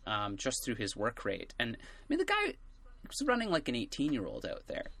on, just through his work rate. And, I mean, the guy was running like an 18-year-old out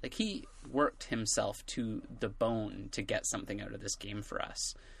there. Like, he worked himself to the bone to get something out of this game for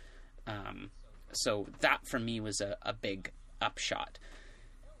us. So that, for me, was a big upshot.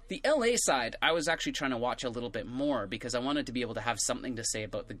 The LA side, I was actually trying to watch a little bit more because I wanted to be able to have something to say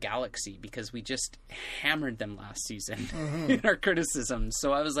about the Galaxy, because we just hammered them last season in our criticisms.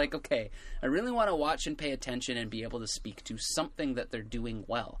 So I was like, okay, I really want to watch and pay attention and be able to speak to something that they're doing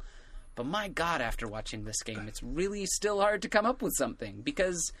well. But my God, after watching this game, it's really still hard to come up with something,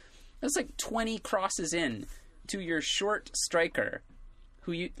 because there's like 20 crosses in to your short striker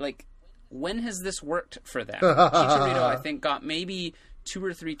who you, like, when has this worked for them? Chicharito, I think, got maybe 2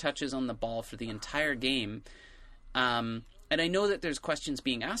 or 3 touches on the ball for the entire game. And I know that there's questions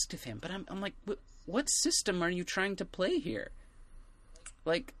being asked of him, but I'm like, what system are you trying to play here?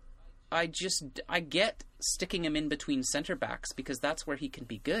 Like, I get sticking him in between center backs because that's where he can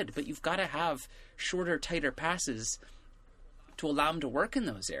be good, but you've got to have shorter, tighter passes to allow him to work in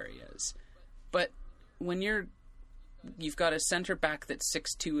those areas. But when you've got a center back that's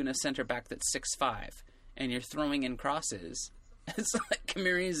 6'2" and a center back that's 6'5", and you're throwing in crosses, it's like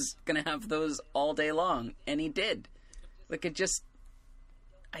Kamiri's going to have those all day long, and he did. Like,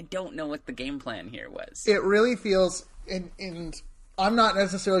 I don't know what the game plan here was. It really feels, and I'm not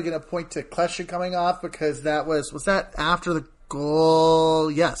necessarily going to point to Klesha coming off, because that was that after the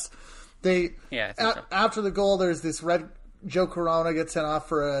goal? Yes. I think so. After the goal, there's this red, Joe Corona gets sent off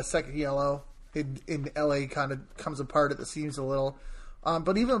for a second yellow. In LA kind of comes apart at the seams a little.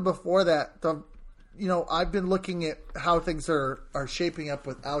 But even before that, I've been looking at how things are shaping up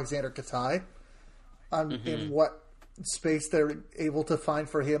with Alexander Katai, in what space they're able to find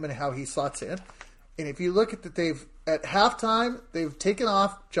for him and how he slots in. And if you look at that, at halftime, they've taken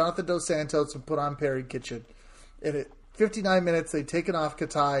off Jonathan Dos Santos and put on Perry Kitchen. And at 59 minutes, they've taken off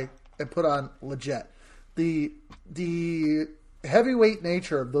Katai and put on Leggett. The heavyweight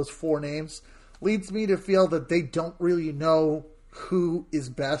nature of those 4 names leads me to feel that they don't really know who is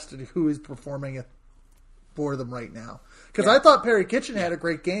best and who is performing for them right now. Because I thought Perry Kitchen had a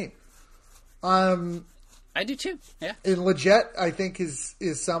great game. I do too, yeah. And Leggett, I think, is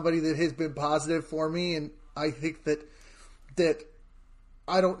somebody that has been positive for me, and I think that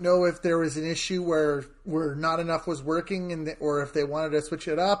I don't know if there was an issue where not enough was working, or if they wanted to switch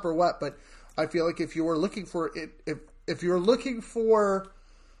it up or what, but I feel like if you were looking for it, if you're looking for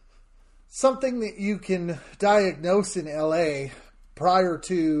something that you can diagnose in LA prior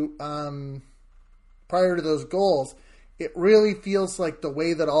to those goals, it really feels like the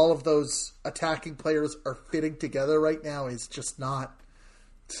way that all of those attacking players are fitting together right now is just not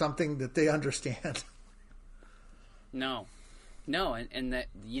something that they understand. No, and that,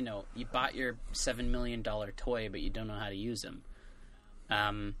 you bought your $7 million toy, but you don't know how to use him.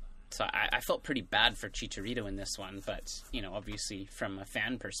 So I felt pretty bad for Chicharito in this one, but, obviously from a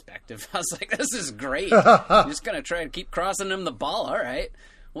fan perspective, I was like, this is great. You're just going to try to keep crossing him the ball. All right,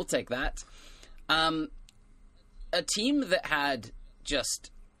 we'll take that. A team that had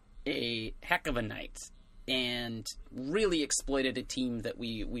just a heck of a night and really exploited a team that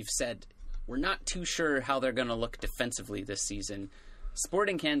we've said we're not too sure how they're going to look defensively this season.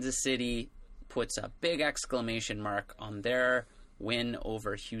 Sporting Kansas City puts a big exclamation mark on their win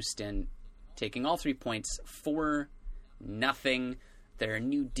over Houston, taking all 3 points, 4-0. Their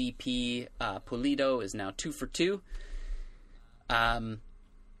new DP, Pulido, is now 2 for 2.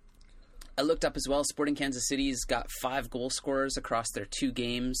 I looked up as well. Sporting Kansas City's got 5 goal scorers across their 2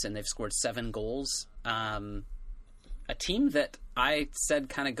 games, and they've scored 7 goals. A team that I said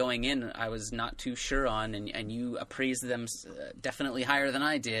kind of going in I was not too sure on, and you appraised them definitely higher than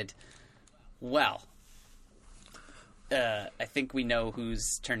I did. Well, I think we know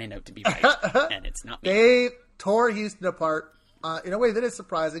who's turning out to be right, and it's not me. They tore Houston apart in a way that is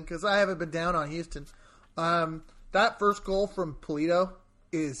surprising, because I haven't been down on Houston. That first goal from Pulido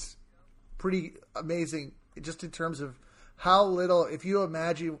is pretty amazing, just in terms of how little, if you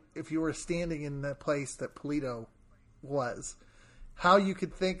imagine if you were standing in the place that Pulido was, how you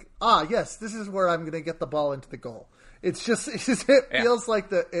could think, yes, this is where I'm going to get the ball into the goal. It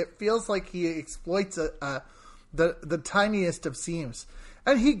feels like he exploits the tiniest of seams.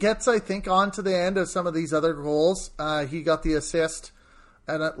 And he gets, I think, on to the end of some of these other goals. He got the assist,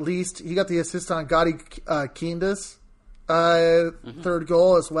 and at least he got the assist on Gadi Kindas third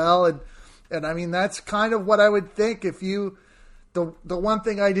goal as well, and I mean that's kind of what I would think if you. The one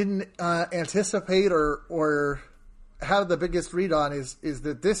thing I didn't anticipate or have the biggest read on is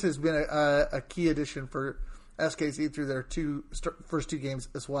that this has been a key addition for SKC through their first two games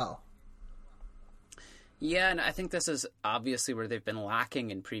as well. Yeah, and I think this is obviously where they've been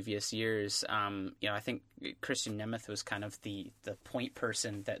lacking in previous years. I think Christian Nemeth was kind of the point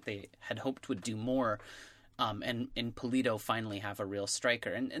person that they had hoped would do more, and Pulido finally have a real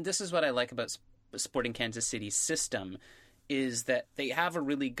striker. And this is what I like about Sporting Kansas City's system, is that they have a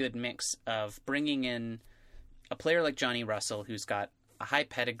really good mix of bringing in a player like Johnny Russell, who's got a high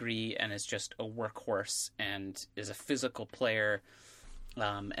pedigree and is just a workhorse and is a physical player,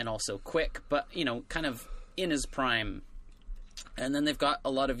 and also quick, but, kind of in his prime. And then they've got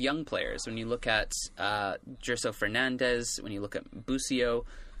a lot of young players. When you look at Gerso Fernandez, when you look at Bucio,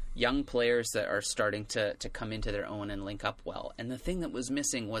 young players that are starting to come into their own and link up well. And the thing that was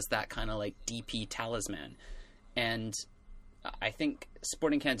missing was that kind of like DP talisman. And I think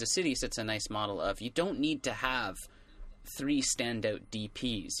Sporting Kansas City sets a nice model of you don't need to have 3 standout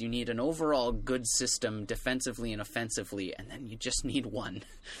DPs. You need an overall good system defensively and offensively, and then you just need one.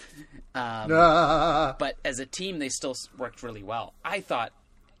 But as a team, they still worked really well. I thought,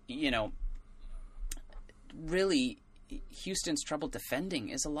 really, Houston's trouble defending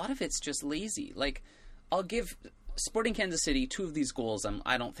is a lot of it's just lazy. Like, I'll give Sporting Kansas City 2 of these goals.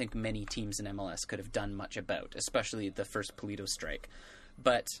 I don't think many teams in MLS could have done much about, especially the first Pulido strike.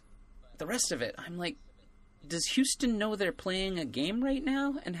 But the rest of it, I'm like, does Houston know they're playing a game right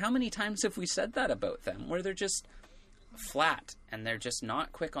now? And how many times have we said that about them, where they're just flat and they're just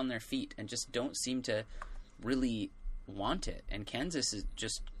not quick on their feet and just don't seem to really want it? And Kansas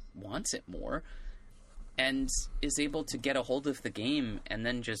just wants it more and is able to get a hold of the game and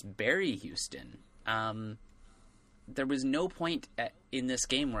then just bury Houston. There was no point in this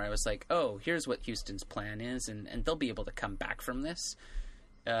game where I was like, oh, here's what Houston's plan is, and they'll be able to come back from this.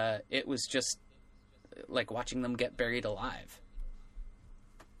 It was just like watching them get buried alive.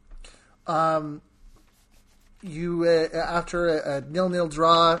 After a 0-0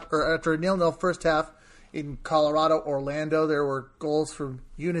 draw, or after a 0-0 first half in Colorado, Orlando, there were goals from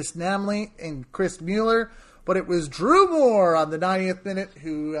Eunice Namley and Chris Mueller, but it was Drew Moore on the 90th minute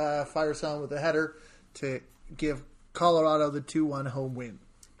who fires home with a header to give Colorado the 2-1 home win.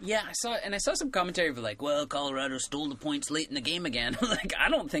 Yeah, I saw some commentary of like, well, Colorado stole the points late in the game again. Like, I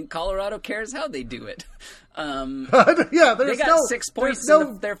don't think Colorado cares how they do it. Yeah, they got 6 points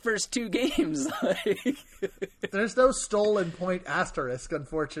in their first 2 games. There's no stolen point asterisk,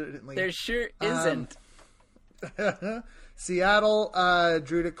 unfortunately. There sure isn't. Seattle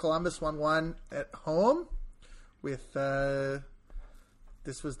drew to Columbus 1-1 at home. With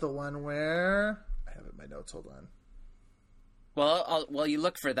this was the one where I have it in my notes. Hold on. Well, while you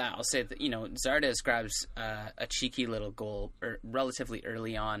look for that, I'll say that, Zardes grabs a cheeky little goal relatively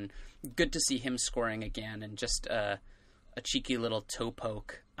early on. Good to see him scoring again, and just a cheeky little toe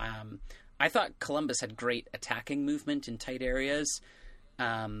poke. I thought Columbus had great attacking movement in tight areas,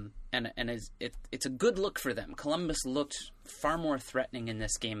 and it's a good look for them. Columbus looked far more threatening in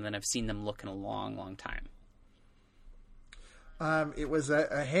this game than I've seen them look in a long, long time. It was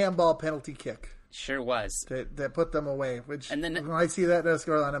a handball penalty kick. Sure was. That put them away. Which, and then, when I see that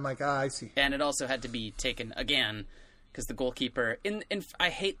scoreline, I'm like, I see. And it also had to be taken again because the goalkeeper. I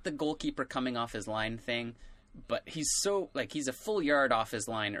hate the goalkeeper coming off his line thing, but he's a full yard off his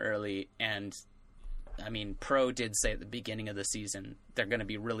line early. And I mean, Pro did say at the beginning of the season they're going to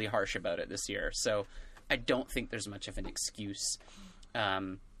be really harsh about it this year. So I don't think there's much of an excuse.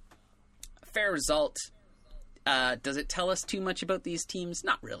 Fair result. Does it tell us too much about these teams?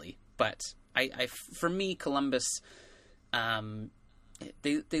 Not really, but. For me, Columbus,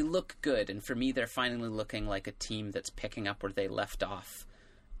 they look good, and for me, they're finally looking like a team that's picking up where they left off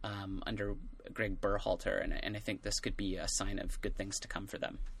under Greg Berhalter, and I think this could be a sign of good things to come for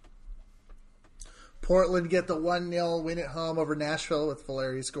them. Portland get the 1-0 win at home over Nashville with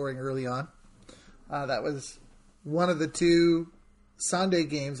Valeri scoring early on. That was one of the 2 Sunday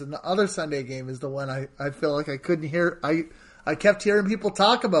games, and the other Sunday game is the one I feel like I couldn't hear. I kept hearing people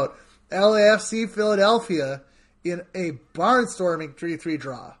talk about. LAFC Philadelphia in a barnstorming 3-3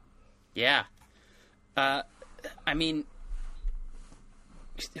 draw. Yeah. I mean,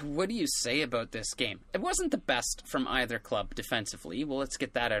 what do you say about this game? It wasn't the best from either club defensively. Well, let's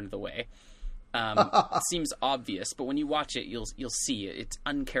get that out of the way. It seems obvious, but when you watch it, you'll see it's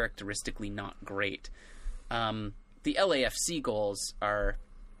uncharacteristically not great. The LAFC goals are,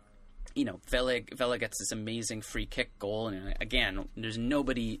 Vela gets this amazing free kick goal, and again, there's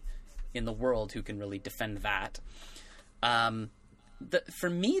nobody in the world who can really defend that. For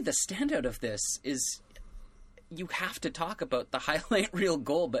me, the standout of this is you have to talk about the highlight reel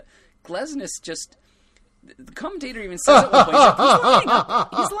goal, but Glesnes just... The commentator even says at one point,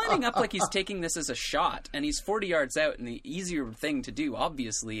 he's lining up like he's taking this as a shot, and he's 40 yards out, and the easier thing to do,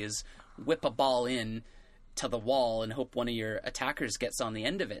 obviously, is whip a ball in to the wall and hope one of your attackers gets on the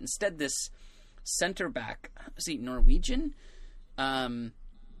end of it. Instead, this center back, is he Norwegian? Or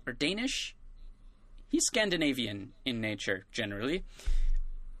Danish? He's Scandinavian in nature, generally.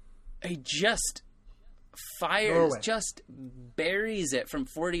 He just fires, Norway. just buries it from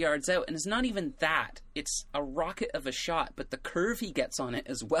 40 yards out, and it's not even that. It's a rocket of a shot, but the curve he gets on it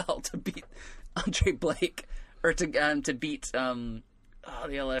as well to beat Andre Blake, or to beat the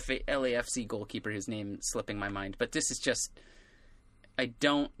LAFC goalkeeper, whose name is slipping my mind. But this is just, I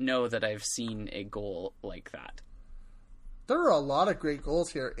don't know that I've seen a goal like that. There are a lot of great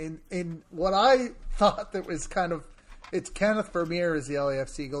goals here. In what I thought that was kind of, it's Kenneth Vermeer is the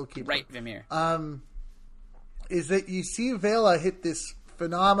LAFC goalkeeper. Right, Vermeer. Is that you see Vela hit this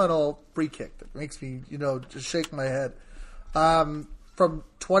phenomenal free kick that makes me, just shake my head, from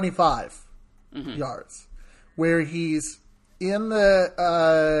 25 yards, where he's in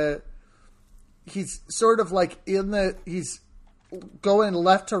the, he's sort of like he's going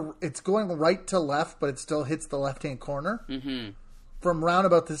it's going right to left, but it still hits the left-hand corner from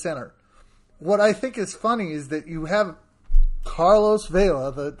roundabout the center. What I think is funny is that you have Carlos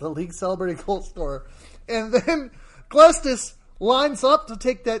Vela, the league celebrating goal scorer, and then Glesnes lines up to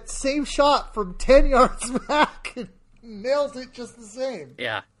take that same shot from 10 yards back and nails it just the same.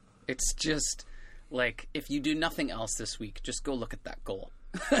 Yeah. It's just, like, if you do nothing else this week, just go look at that goal.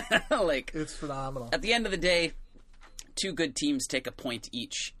 It's phenomenal. At the end of the day, two good teams take a point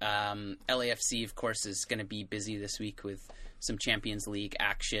each. LAFC, of course, is going to be busy this week with some Champions League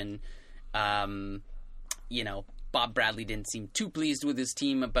action. Bob Bradley didn't seem too pleased with his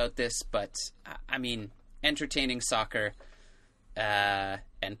team about this, but, I mean, entertaining soccer,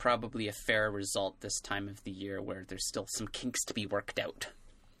 and probably a fair result this time of the year where there's still some kinks to be worked out.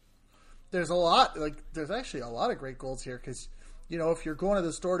 There's actually a lot of great goals here, because, if you're going to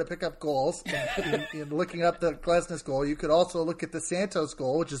the store to pick up goals and looking up the Glesnes goal, you could also look at the Santos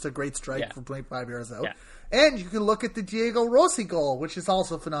goal, which is a great strike from 25 yards out. Yeah. And you can look at the Diego Rossi goal, which is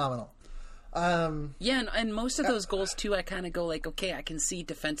also phenomenal. And most of those goals too, I kind of go like, okay, I can see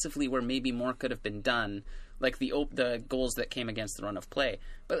defensively where maybe more could have been done, like the goals that came against the run of play.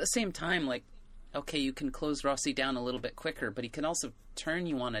 But at the same time, like, okay, you can close Rossi down a little bit quicker, but he can also turn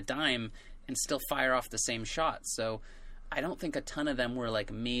you on a dime and still fire off the same shot. So I don't think a ton of them were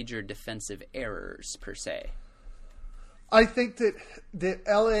like major defensive errors per se. I think that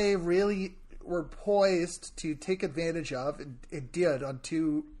LA really were poised to take advantage of, and it did on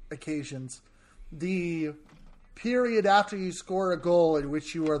two occasions, the period after you score a goal in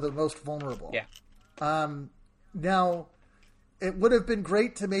which you are the most vulnerable. Yeah. Now, it would have been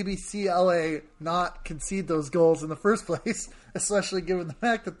great to maybe see LA not concede those goals in the first place, especially given the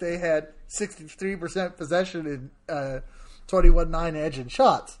fact that they had 63% possession in 21-9 edge and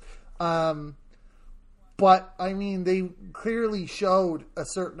shots. But, I mean, they clearly showed a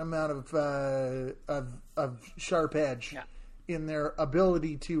certain amount of sharp edge in their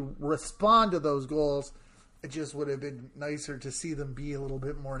ability to respond to those goals. It just would have been nicer to see them be a little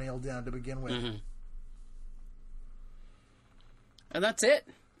bit more nailed down to begin with. Mm-hmm. And that's it.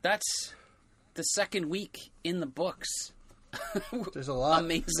 That's the second week in the books. There's a lot.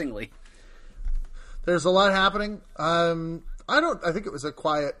 Amazingly. There's a lot happening. I think it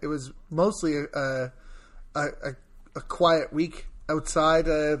was mostly a quiet week outside.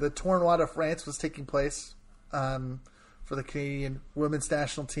 The Tournoi de France was taking place for the Canadian women's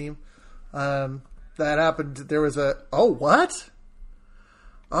national team. That happened. There was it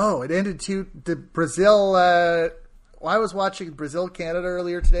ended the Brazil. I was watching Brazil-Canada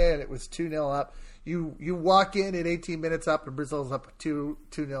earlier today, and it was 2-0 up. You walk in at 18 minutes up, and Brazil's up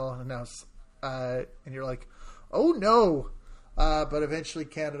 2-0, and now, and you're like, oh no! But eventually,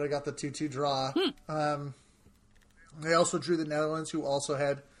 Canada got the 2-2 draw. They also drew the Netherlands, who also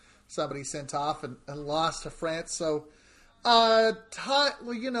had somebody sent off and lost to France. So, a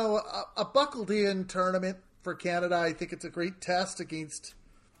buckled-in tournament for Canada. I think it's a great test against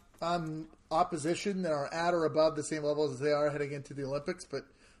opposition that are at or above the same level as they are heading into the Olympics, but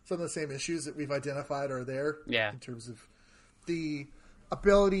some of the same issues that we've identified are there in terms of the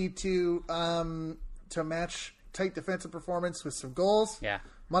ability to match tight defensive performance with some goals. Yeah.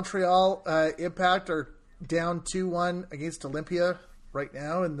 Montreal Impact are down 2-1 against Olympia right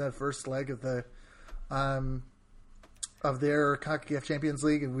now in the first leg of their CONCACAF Champions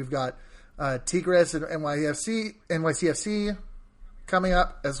League, and we've got Tigres and NYCFC coming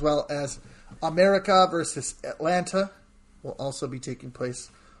up, as well as America versus Atlanta will also be taking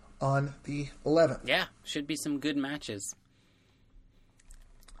place on the 11th. Yeah, should be some good matches.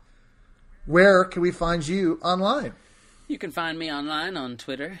 Where can we find you online? You can find me online on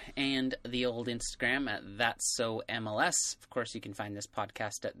Twitter and the old Instagram at That's So MLS. Of course, you can find this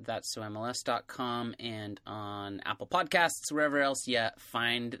podcast at that'ssomls.com and on Apple Podcasts, wherever else you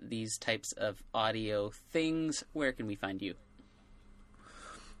find these types of audio things. Where can we find you?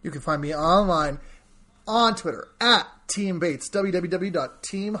 You can find me online on Twitter at Team Bates,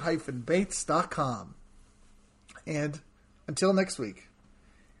 www.team-bates.com. And until next week,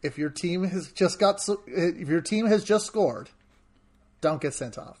 if your team has just scored, don't get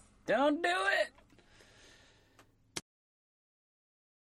sent off. Don't do it!